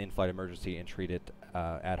as an in-flight emergency and treat it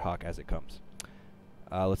ad hoc as it comes.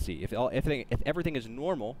 Let's see. If everything is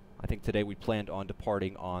normal, I think today we planned on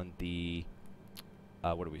departing on the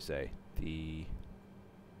what do we say?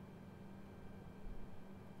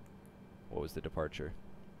 What was the departure?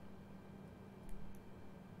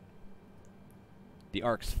 The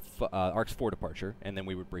ARCS 4 departure, and then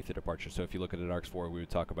we would brief the departure. So if you look at an ARCS 4, we would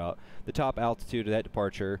talk about the top altitude of that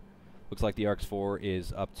departure. Looks like the ARCS 4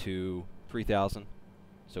 is up to 3,000.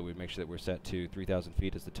 So we'd make sure that we're set to 3,000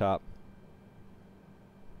 feet as the top.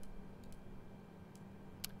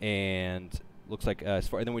 And looks like and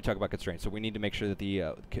then we talk about constraints. So we need to make sure that the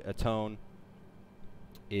a tone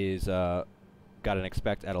is got an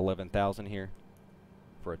expect at 11,000 here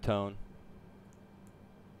for a tone.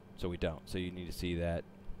 So we don't. So you need to see that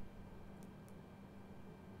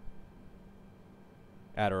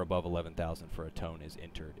at or above 11,000 for a tone is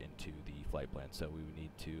entered into the flight plan. So we would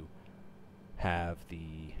need to have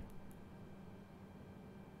the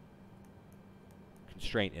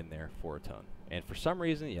constraint in there for a tone. And for some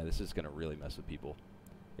reason, yeah, this is going to really mess with people.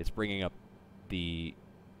 It's bringing up the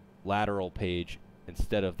lateral page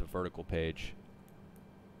instead of the vertical page.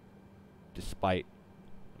 Despite,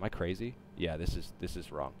 am I crazy? Yeah, this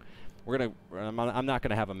is wrong. I'm not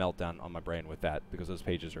gonna have a meltdown on my brain with that because those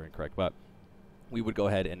pages are incorrect. But we would go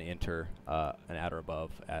ahead and enter an at or above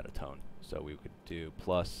at a tone. So we could do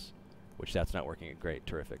plus, which that's not working great.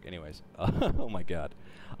 Terrific. Anyways, oh my God,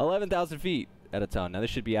 11,000 feet at a tone. Now this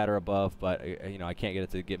should be at or above, but you know, I can't get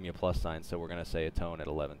it to give me a plus sign, so we're gonna say a tone at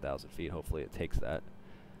 11,000 feet. Hopefully it takes that.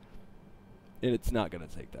 And it's not going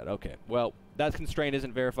to take that. Okay. Well, that constraint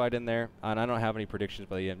isn't verified in there, and I don't have any predictions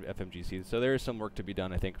by the FMGC. So there is some work to be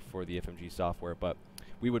done, I think, for the FMG software, but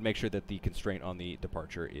we would make sure that the constraint on the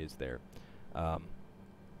departure is there.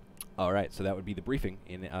 All right, so that would be the briefing.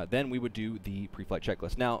 Then we would do the pre-flight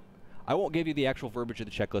checklist. Now, I won't give you the actual verbiage of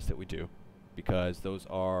the checklist that we do, because those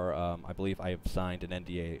are, I believe I have signed an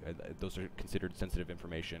NDA. Those are considered sensitive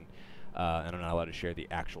information, and I'm not allowed to share the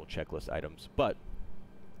actual checklist items. But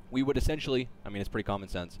we would essentially, I mean, it's pretty common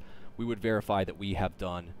sense, we would verify that we have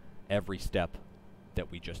done every step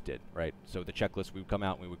that we just did, right? So the checklist, we would come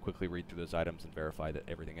out and we would quickly read through those items and verify that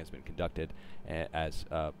everything has been conducted as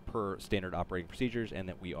per standard operating procedures, and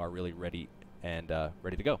that we are really ready and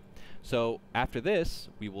ready to go. So after this,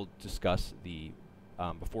 we will discuss the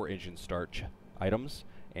before engine start items,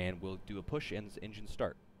 and we'll do a push and engine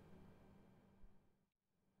start.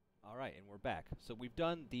 All right, and we're back. So we've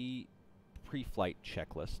done the pre-flight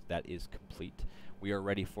checklist. That is complete. We are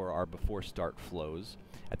ready for our before start flows.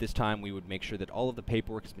 At this time, we would make sure that all of the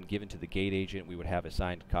paperwork has been given to the gate agent. We would have a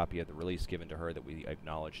signed copy of the release given to her that we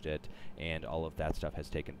acknowledged it, and all of that stuff has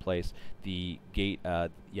taken place. The gate, the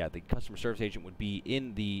customer service agent would be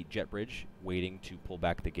in the jet bridge waiting to pull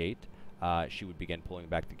back the gate. She would begin pulling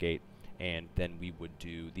back the gate, and then we would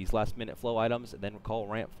do these last minute flow items, and then call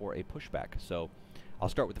ramp for a pushback. So I'll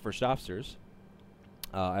start with the first officers.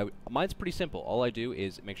 Mine's pretty simple. All I do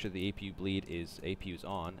is make sure the APU bleed is APU's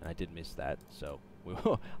on, and I did miss that, so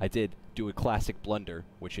I did do a classic blunder,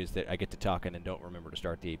 which is that I get to talking and don't remember to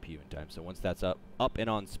start the APU in time. So once that's up and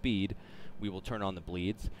on speed, we will turn on the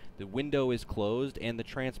bleeds. The window is closed and the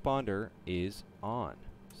transponder is on,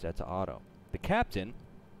 set to auto. The captain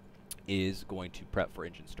is going to prep for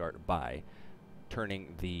engine start by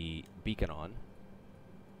turning the beacon on.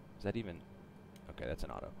 Is that even? Okay, that's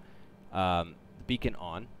an auto. Beacon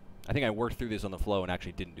on. I think I worked through this on the flow and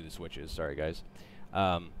actually didn't do the switches. Sorry, guys.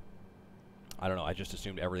 I don't know. I just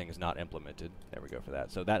assumed everything is not implemented. There we go for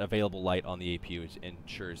that. So that available light on the APU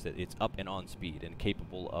ensures that it's up and on speed and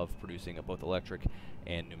capable of producing both electric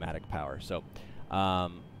and pneumatic power. So,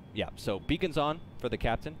 yeah. So beacon's on for the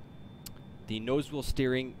captain. The nose wheel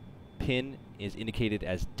steering pin is indicated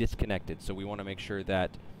as disconnected. So we want to make sure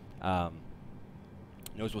that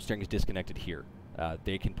nose wheel steering is disconnected here.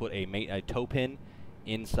 They can put a toe pin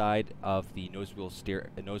inside of the nose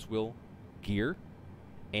wheel gear,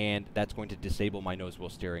 and that's going to disable my nose wheel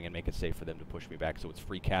steering and make it safe for them to push me back, so it's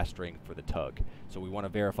free cast string for the tug. So we want to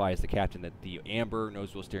verify as the captain that the amber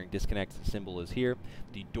nose wheel steering disconnect symbol is here,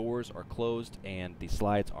 the doors are closed, and the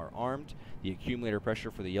slides are armed. The accumulator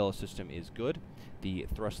pressure for the yellow system is good. The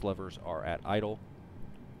thrust levers are at idle,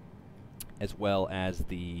 as well as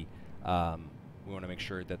the we want to make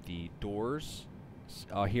sure that the doors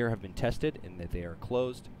here have been tested and that they are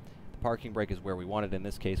closed. The parking brake is where we want it. In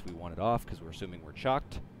this case, we want it off because we're assuming we're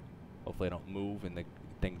chocked. Hopefully I don't move and the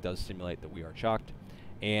thing does simulate that we are chocked.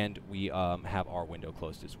 And we have our window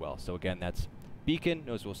closed as well. So again, that's beacon,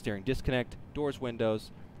 nose wheel steering disconnect, doors,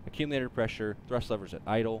 windows, accumulator pressure, thrust levers at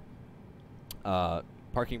idle,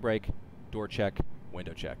 parking brake, door check,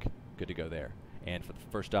 window check. Good to go there. And for the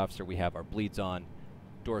first officer, we have our bleeds on,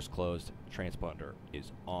 doors closed, transponder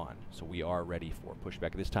is on. So we are ready for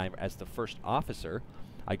pushback. This time, as the first officer,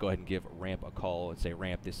 I go ahead and give ramp a call and say,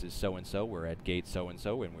 ramp, this is so-and-so, we're at gate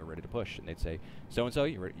so-and-so, and we're ready to push. And they'd say, so-and-so,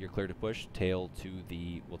 you're clear to push, tail to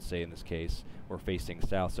the, let's say in this case, we're facing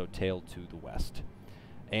south, so tail to the west.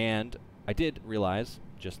 And I did realize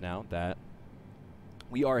just now that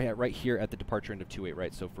we are right here at the departure end of 28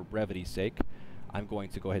 right, so for brevity's sake, I'm going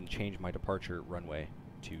to go ahead and change my departure runway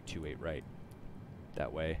to 28 right.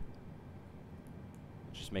 That way,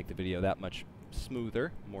 just make the video that much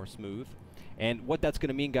smoother, more smooth. And what that's going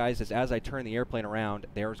to mean, guys, is as I turn the airplane around,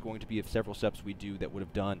 there's going to be several steps we do that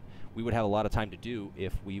we would have a lot of time to do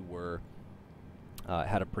if we were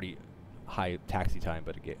had a pretty high taxi time.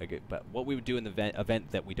 But what we would do in the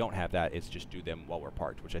event that we don't have that is just do them while we're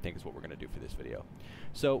parked, which I think is what we're going to do for this video.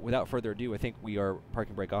 So without further ado, I think we are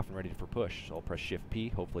parking brake off and ready for push. So I'll press Shift P.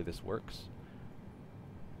 Hopefully this works.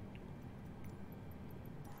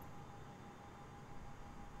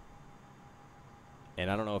 And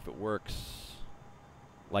I don't know if it works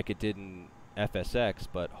like it did in FSX,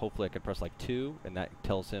 but hopefully I can press like 2, and that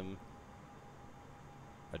tells him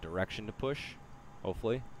a direction to push,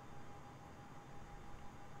 hopefully.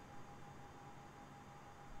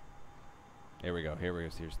 Here we go,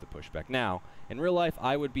 here's the pushback. Now, in real life,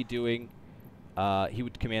 I would be doing, he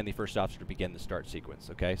would command the first officer to begin the start sequence,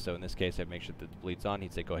 okay? So in this case, I'd make sure that the bleed's on.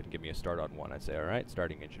 He'd say, go ahead and give me a start on 1. I'd say, all right,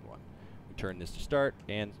 starting engine 1. We turn this to start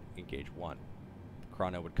and engage 1.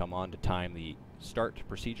 Chrono would come on to time the start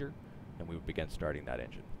procedure, and we would begin starting that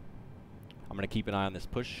engine. I'm going to keep an eye on this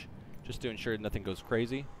push just to ensure nothing goes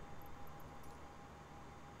crazy.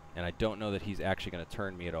 And I don't know that he's actually going to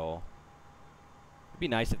turn me at all. It'd be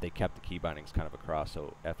nice if they kept the key bindings kind of across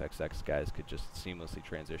so FXX guys could just seamlessly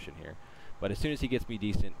transition here. But as soon as he gets me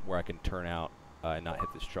decent where I can turn out and not hit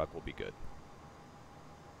this truck, we'll be good.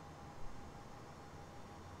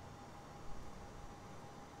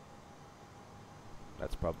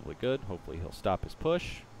 That's probably good. Hopefully he'll stop his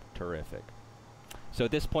push. Terrific. So at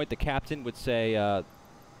this point, the captain would say,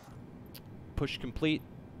 push complete.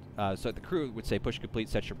 So the crew would say, push complete,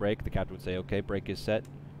 set your brake. The captain would say, okay, brake is set.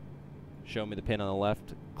 Show me the pin on the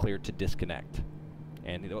left, clear to disconnect.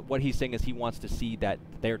 And what he's saying is he wants to see that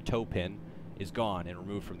their toe pin is gone and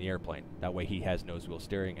removed from the airplane. That way he has nose wheel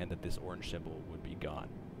steering and that this orange symbol would be gone.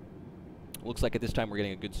 Looks like at this time we're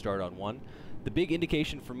getting a good start on 1. The big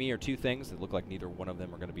indication for me are 2 things that look like neither one of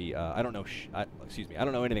them are going to be, I don't know, excuse me, I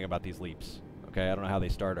don't know anything about these leaps. Okay, I don't know how they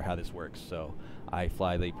start or how this works, so I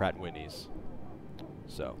fly the Pratt & Whitneys.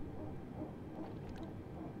 So,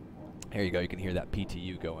 here you go, you can hear that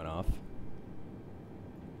PTU going off.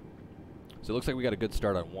 So it looks like we got a good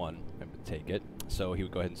start on 1, I would take it. So he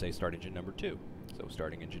would go ahead and say start engine number 2. So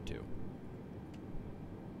starting engine 2.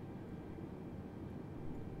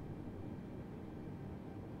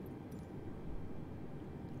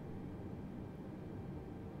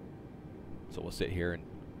 So we'll sit here and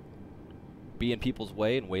be in people's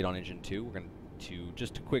way and wait on engine 2. We're going to,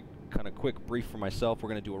 just a quick brief for myself, we're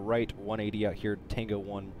going to do a right 180 out here, Tango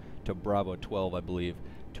 1 to Bravo 12, I believe,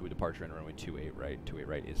 to a departure in runway 28 right. 28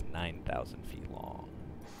 right is 9,000 feet long.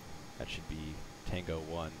 That should be Tango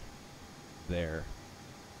 1 there.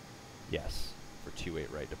 Yes, for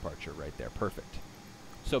 28 right departure right there. Perfect.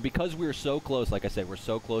 So because we're so close, like I said, we're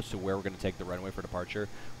so close to where we're going to take the runway for departure,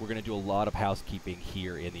 we're going to do a lot of housekeeping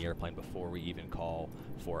here in the airplane before we even call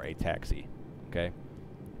for a taxi, okay?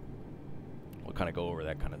 We'll kind of go over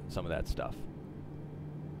that some of that stuff.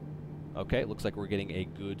 Okay, it looks like we're getting a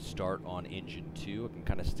good start on engine 2. I can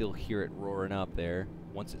kind of still hear it roaring up there.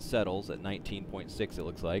 Once it settles at 19.6, it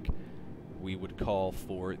looks like, we would call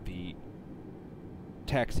for the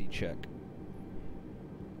taxi check.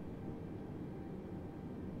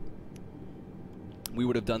 We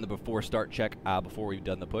would have done the before start check before we've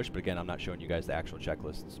done the push, but again, I'm not showing you guys the actual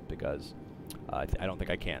checklists because I don't think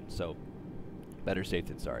I can. So better safe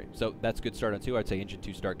than sorry. So that's good start on 2. I'd say engine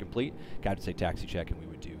 2 start complete. Captain say taxi check, and we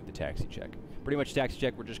would do the taxi check. Pretty much taxi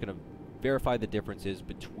check, we're just going to verify the differences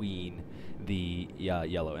between the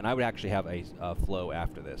yellow. And I would actually have a flow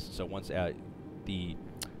after this. So once the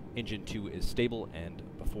engine 2 is stable and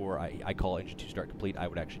before I call engine 2 start complete, I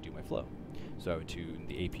would actually do my flow. So I would tune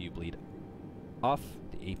the APU bleed off,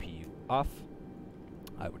 the APU off.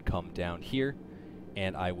 I would come down here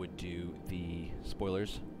and I would do the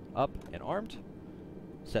spoilers up and armed,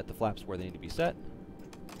 set the flaps where they need to be set,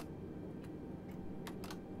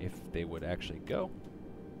 if they would actually go.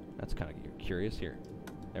 That's kind of curious here.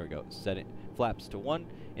 There we go. Set it, flaps to 1,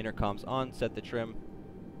 intercoms on, set the trim,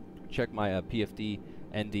 check my PFD,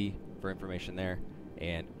 ND for information there,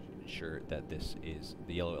 and ensure that this is,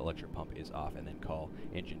 the yellow electric pump is off, and then call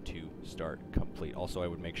engine 2 start complete. Also, I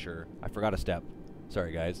would make sure, I forgot a step,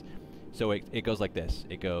 sorry guys. So it goes like this.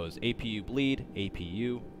 It goes APU bleed,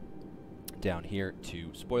 APU, down here to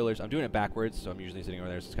spoilers. I'm doing it backwards, so I'm usually sitting over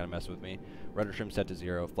there, so it's kind of messing with me. Rudder trim set to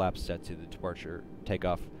 0, flaps set to the departure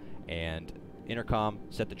takeoff, and intercom,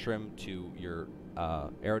 set the trim to your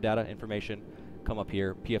aero data information. Come up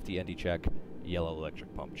here, PFD ND check, yellow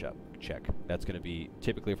electric pump check. That's going to be,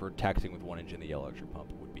 typically if we're taxiing with 1 engine, the yellow electric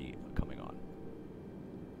pump would be coming on.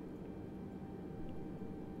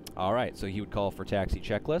 All right, so he would call for taxi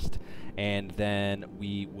checklist, and then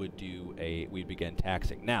we'd begin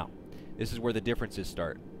taxiing. Now, this is where the differences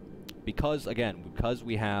start. Because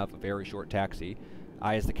we have a very short taxi,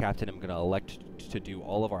 I as the captain am going to elect to do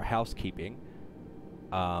all of our housekeeping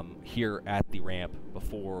here at the ramp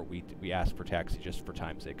before we ask for taxi, just for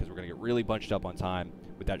time's sake, because we're going to get really bunched up on time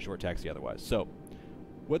with that short taxi otherwise. So,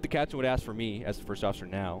 what the captain would ask for me as the first officer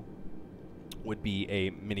now would be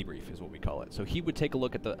a mini brief, is what we call it. So he would take a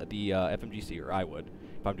look at the FMGC, or I would,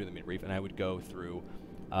 if I'm doing the mini brief, and I would go through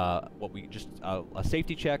a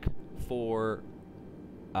safety check for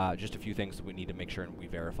just a few things that we need to make sure and we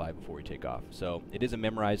verify before we take off. So it is a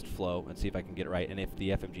memorized flow. Let's see if I can get it right, and if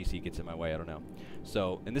the FMGC gets in my way, I don't know.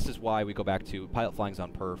 So, and this is why we go back to pilot flying's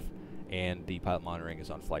on perf, and the pilot monitoring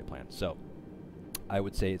is on flight plan. So I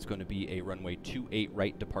would say it's going to be a runway 28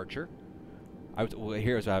 right departure.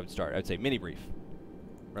 Here's how I would start. I would say mini brief.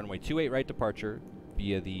 Runway 28 right departure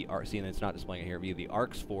via the see, and it's not displaying it here, via the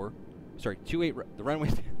ARCS 4. Sorry, 28 the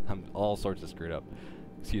runway I'm all sorts of screwed up.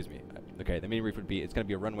 Excuse me. Okay, the mini brief would be, it's going to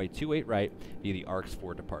be a runway 28 right via the ARCS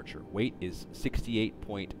 4 departure. Weight is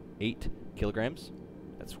 68.8 kilograms.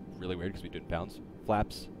 That's really weird because we do it in pounds.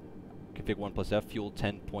 Flaps, config 1 plus F, fuel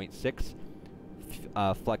 10.6,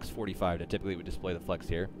 flex 45. That typically would display the flex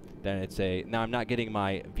here. Then it's now I'm not getting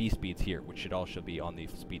my V speeds here, which should also be on the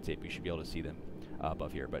speed tape. You should be able to see them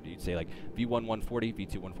above here. But you'd say like V1 140,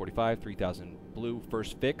 V2 145, 3000 blue,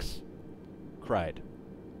 first fix, cried.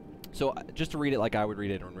 So just to read it like I would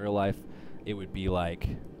read it in real life, it would be like,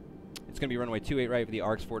 it's going to be runway 28 right for the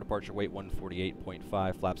ARCS 4 departure, weight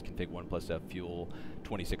 148.5, flaps config 1 plus F, fuel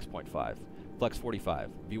 26.5, flex 45,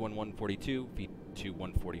 V1 142, V2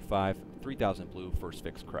 145, 3000 blue, first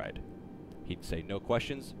fix, cried. He'd say no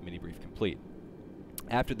questions, mini brief complete.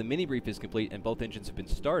 After the mini brief is complete and both engines have been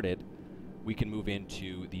started, we can move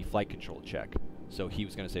into the flight control check. So he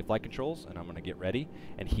was going to say flight controls, and I'm going to get ready,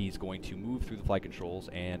 and he's going to move through the flight controls,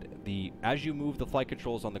 and as you move the flight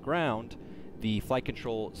controls on the ground, the flight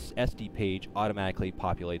control SD page automatically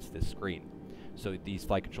populates this screen. So these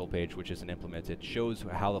flight control page, which isn't implemented, shows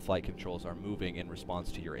how the flight controls are moving in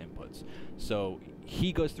response to your inputs. So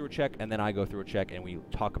he goes through a check, and then I go through a check, and we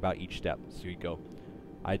talk about each step. So you go,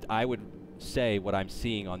 I would say what I'm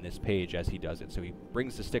seeing on this page as he does it. So he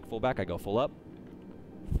brings the stick full back, I go full up,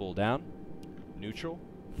 full down, neutral,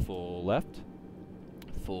 full left,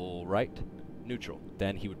 full right, neutral.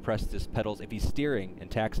 Then he would press this pedals. If he's steering and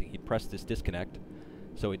taxiing, he'd press this disconnect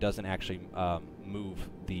so it doesn't actually move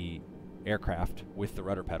the aircraft with the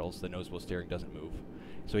rudder pedals. The nose wheel steering doesn't move.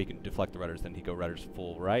 So he can deflect the rudders. Then he'd go rudders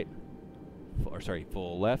full right,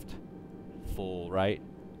 full left, full right,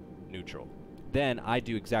 neutral. Then I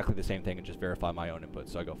do exactly the same thing and just verify my own input.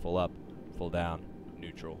 So I go full up, full down,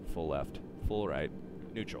 neutral, full left, full right,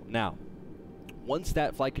 neutral. Now, once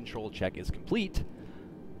that flight control check is complete,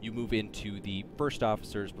 you move into the first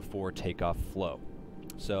officer's before takeoff flow.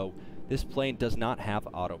 So this plane does not have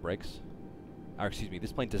auto brakes, or excuse me,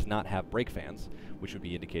 this plane does not have brake fans, which would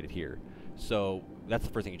be indicated here. So that's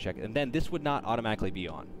the first thing you check. And then this would not automatically be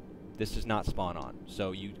on. This does not spawn on.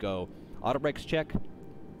 So you'd go auto brakes check,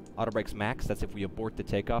 auto brakes max, that's if we abort the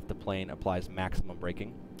takeoff, the plane applies maximum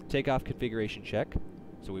braking. Takeoff configuration check.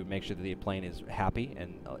 So we would make sure that the plane is happy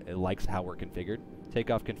and it likes how we're configured.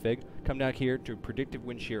 Takeoff config. Come down here to predictive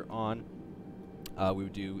wind shear on. We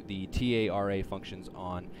would do the TARA functions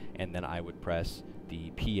on, and then I would press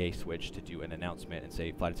the PA switch to do an announcement and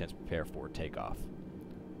say flight attendants prepare for takeoff.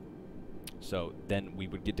 So then we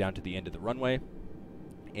would get down to the end of the runway,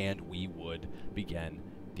 and we would begin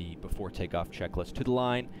the before takeoff checklist to the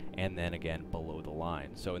line, and then again below the line.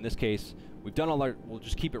 So in this case, we've done all our, we'll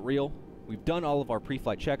just keep it real. We've done all of our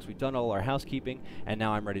pre-flight checks, we've done all our housekeeping, and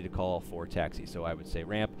now I'm ready to call for taxi. So I would say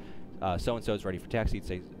ramp, so-and-so is ready for taxi. It'd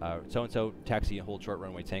say so-and-so, taxi and hold short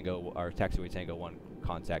runway Tango, or taxiway Tango 1,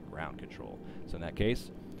 contact ground control. So in that case,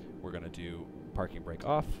 we're going to do parking brake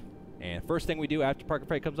off. And first thing we do after parking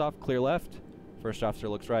brake comes off, clear left. First officer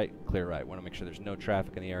looks right, clear right. Want to make sure there's no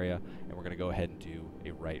traffic in the area, and we're going to go ahead and do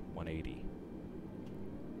a right 180.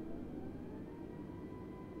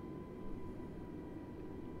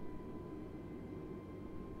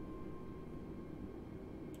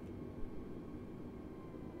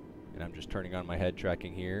 And I'm just turning on my head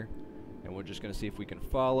tracking here, and we're just going to see if we can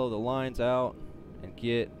follow the lines out and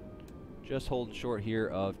get just holding short here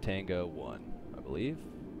of Tango 1, I believe.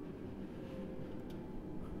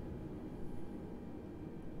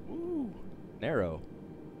 Woo, narrow.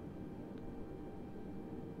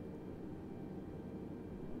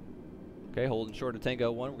 Okay, holding short of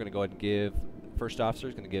Tango 1, we're going to go ahead and give, first officer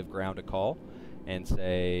is going to give ground a call and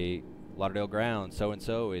say Lauderdale ground,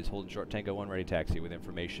 so-and-so is holding short Tango 1 ready taxi with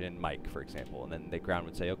information Mike, for example. And then the ground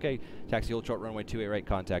would say, okay, taxi hold short runway 28 right,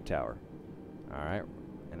 contact tower. Alright,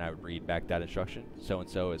 and I would read back that instruction.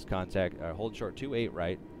 So-and-so is hold short 28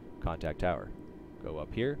 right, contact tower. Go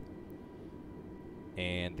up here.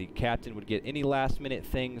 And the captain would get any last minute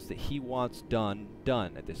things that he wants done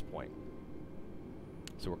at this point.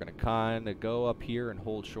 So we're going to kind of go up here and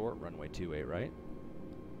hold short runway 28 right.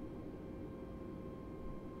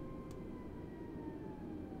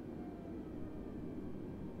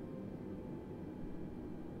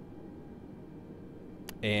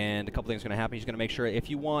 And a couple things are going to happen. He's going to make sure, if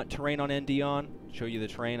you want terrain on ND on, show you the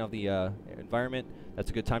terrain of the environment,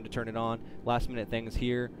 that's a good time to turn it on. Last minute things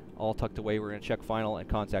here, all tucked away. We're going to check final and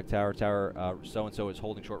contact tower. So-and-so is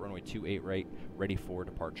holding short runway 28 right, ready for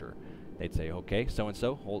departure. They'd say, okay,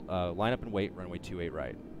 so-and-so, line up and wait, runway 28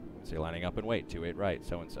 right. So you're lining up and wait, 28 right,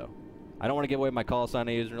 so-and-so. I don't want to give away my call sign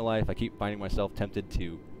I use in real life. I keep finding myself tempted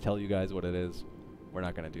to tell you guys what it is. We're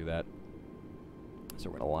not going to do that.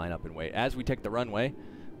 So we're going to line up and wait. As we take the runway,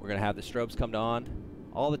 we're going to have the strobes come on,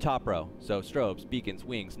 all the top row. So strobes, beacons,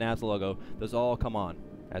 wings, nav's logo, those all come on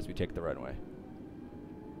as we take the runway.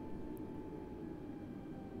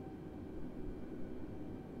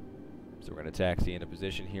 So we're going to taxi into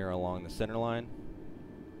position here along the center line.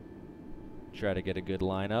 Try to get a good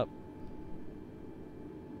line up.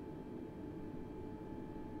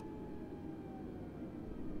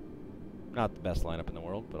 Not the best lineup in the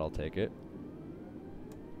world, but I'll take it.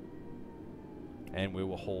 And we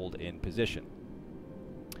will hold in position.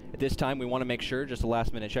 At this time, we want to make sure, just a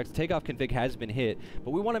last minute check, the takeoff config has been hit,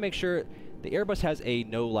 but we want to make sure the Airbus has a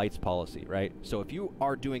no lights policy, right? So if you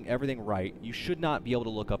are doing everything right, you should not be able to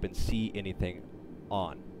look up and see anything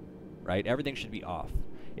on, right? Everything should be off.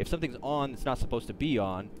 If something's on that's not supposed to be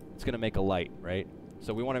on, it's going to make a light, right?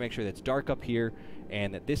 So we want to make sure that it's dark up here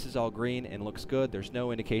and that this is all green and looks good. There's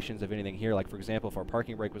no indications of anything here. Like, for example, if our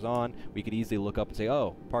parking brake was on, we could easily look up and say,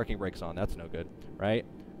 oh, parking brake's on. That's no good, right?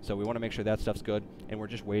 So we want to make sure that stuff's good, and we're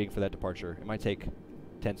just waiting for that departure. It might take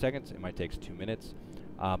 10 seconds. It might take 2 minutes.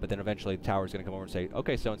 But then eventually the tower's going to come over and say,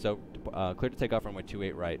 okay, so-and-so, clear to take off runway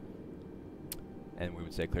 28 right. And we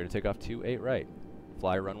would say, clear to take off 28 right.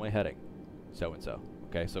 Fly runway heading, so-and-so.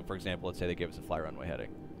 Okay, so for example, let's say they gave us a fly runway heading.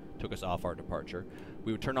 Took us off our departure.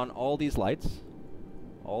 We would turn on all these lights,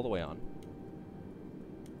 all the way on.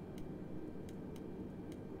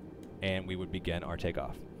 And we would begin our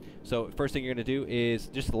takeoff. So first thing you're going to do is,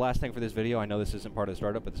 just the last thing for this video, I know this isn't part of the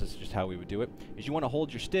startup, but this is just how we would do it, is you want to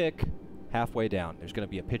hold your stick halfway down. There's going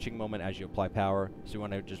to be a pitching moment as you apply power, so you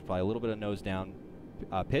want to just apply a little bit of nose down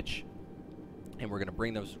pitch, and we're going to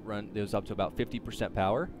bring those up to about 50%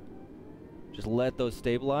 power. Just let those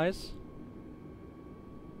stabilize,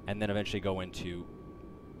 and then eventually go into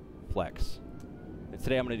flex. And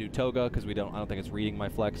today I'm going to do toga because I don't think it's reading my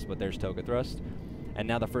flex, but there's toga thrust. And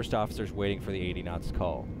now the first officer's waiting for the 80 knots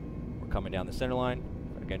call. We're coming down the center line.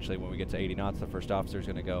 Eventually when we get to 80 knots, the first officer's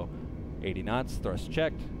going to go 80 knots, thrust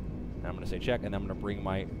checked. And I'm going to say check, and then I'm going to bring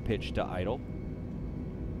my pitch to idle.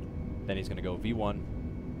 Then he's going to go V1,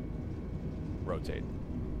 rotate.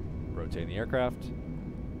 Rotating the aircraft.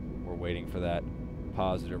 We're waiting for that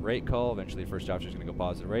positive rate call. Eventually the first officer's going to go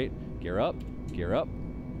positive rate. Gear up,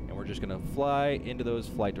 and we're just going to fly into those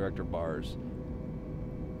flight director bars.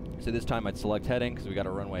 So this time I'd select heading because we got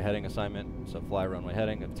a runway heading assignment. So fly runway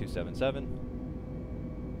heading of 277.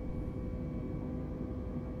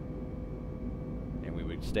 And we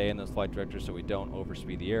would stay in those flight directors so we don't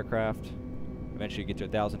overspeed the aircraft. Eventually you get to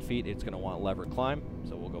 1,000 feet, it's going to want lever climb.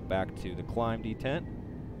 So we'll go back to the climb detent.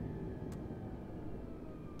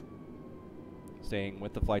 Staying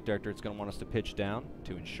with the flight director, it's going to want us to pitch down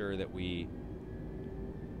to ensure that we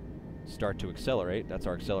start to accelerate. That's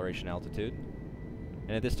our acceleration altitude.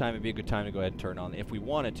 And at this time, it'd be a good time to go ahead and turn on. If we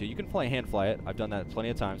wanted to, you can hand fly it. I've done that plenty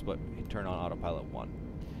of times, but turn on autopilot 1.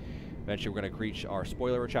 Eventually, we're going to reach our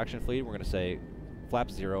spoiler retraction fleet. We're going to say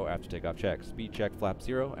flap 0 after takeoff check. Speed check, flap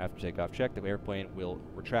 0 after takeoff check. The airplane will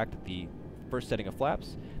retract the first setting of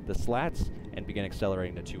flaps, the slats, and begin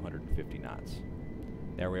accelerating to 250 knots.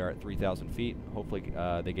 There we are at 3,000 feet. Hopefully,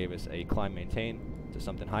 they gave us a climb maintain to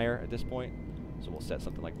something higher at this point. So we'll set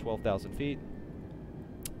something like 12,000 feet.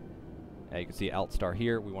 You can see alt star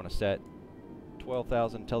here. We want to set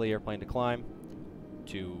 12,000. Tell the airplane to climb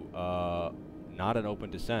to not an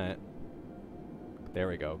open descent. There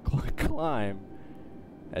we go. Climb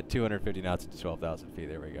at 250 knots to 12,000 feet.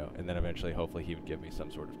 There we go. And then eventually, hopefully, he would give me some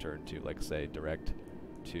sort of turn to, like, say, direct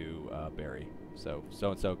to Barry. So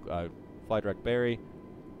and so, fly direct Barry,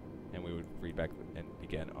 and we would read back and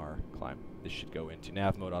begin our climb. This should go into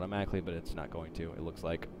nav mode automatically, but it's not going to, it looks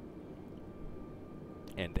like.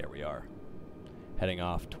 And there we are. Heading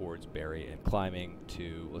off towards Barrie and climbing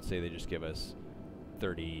to, let's say they just give us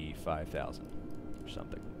 35,000 or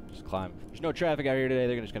something. Just climb. There's no traffic out here today.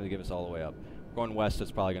 They're just going to give us all the way up. We're going west, so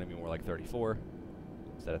it's probably going to be more like 34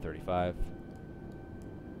 instead of 35.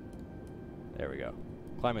 There we go.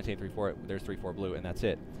 Climb, maintain 3-4. There's 3-4 blue, and that's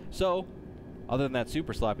it. So, other than that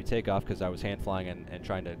super sloppy takeoff, because I was hand flying and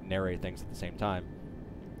trying to narrate things at the same time,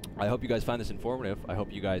 I hope you guys find this informative. I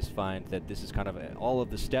hope you guys find that this is kind of all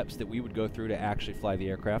of the steps that we would go through to actually fly the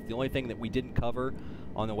aircraft. The only thing that we didn't cover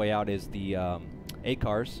on the way out is the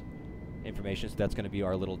ACARS information. So that's going to be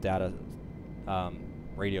our little data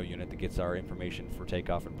radio unit that gets our information for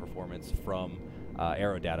takeoff and performance from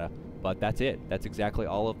Aerodata. But that's it. That's exactly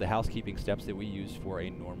all of the housekeeping steps that we use for a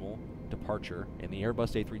normal departure in the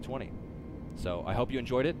Airbus A320. So I hope you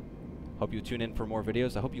enjoyed it. Hope you tune in for more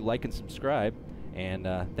videos. I hope you like and subscribe. And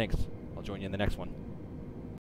thanks. I'll join you in the next one.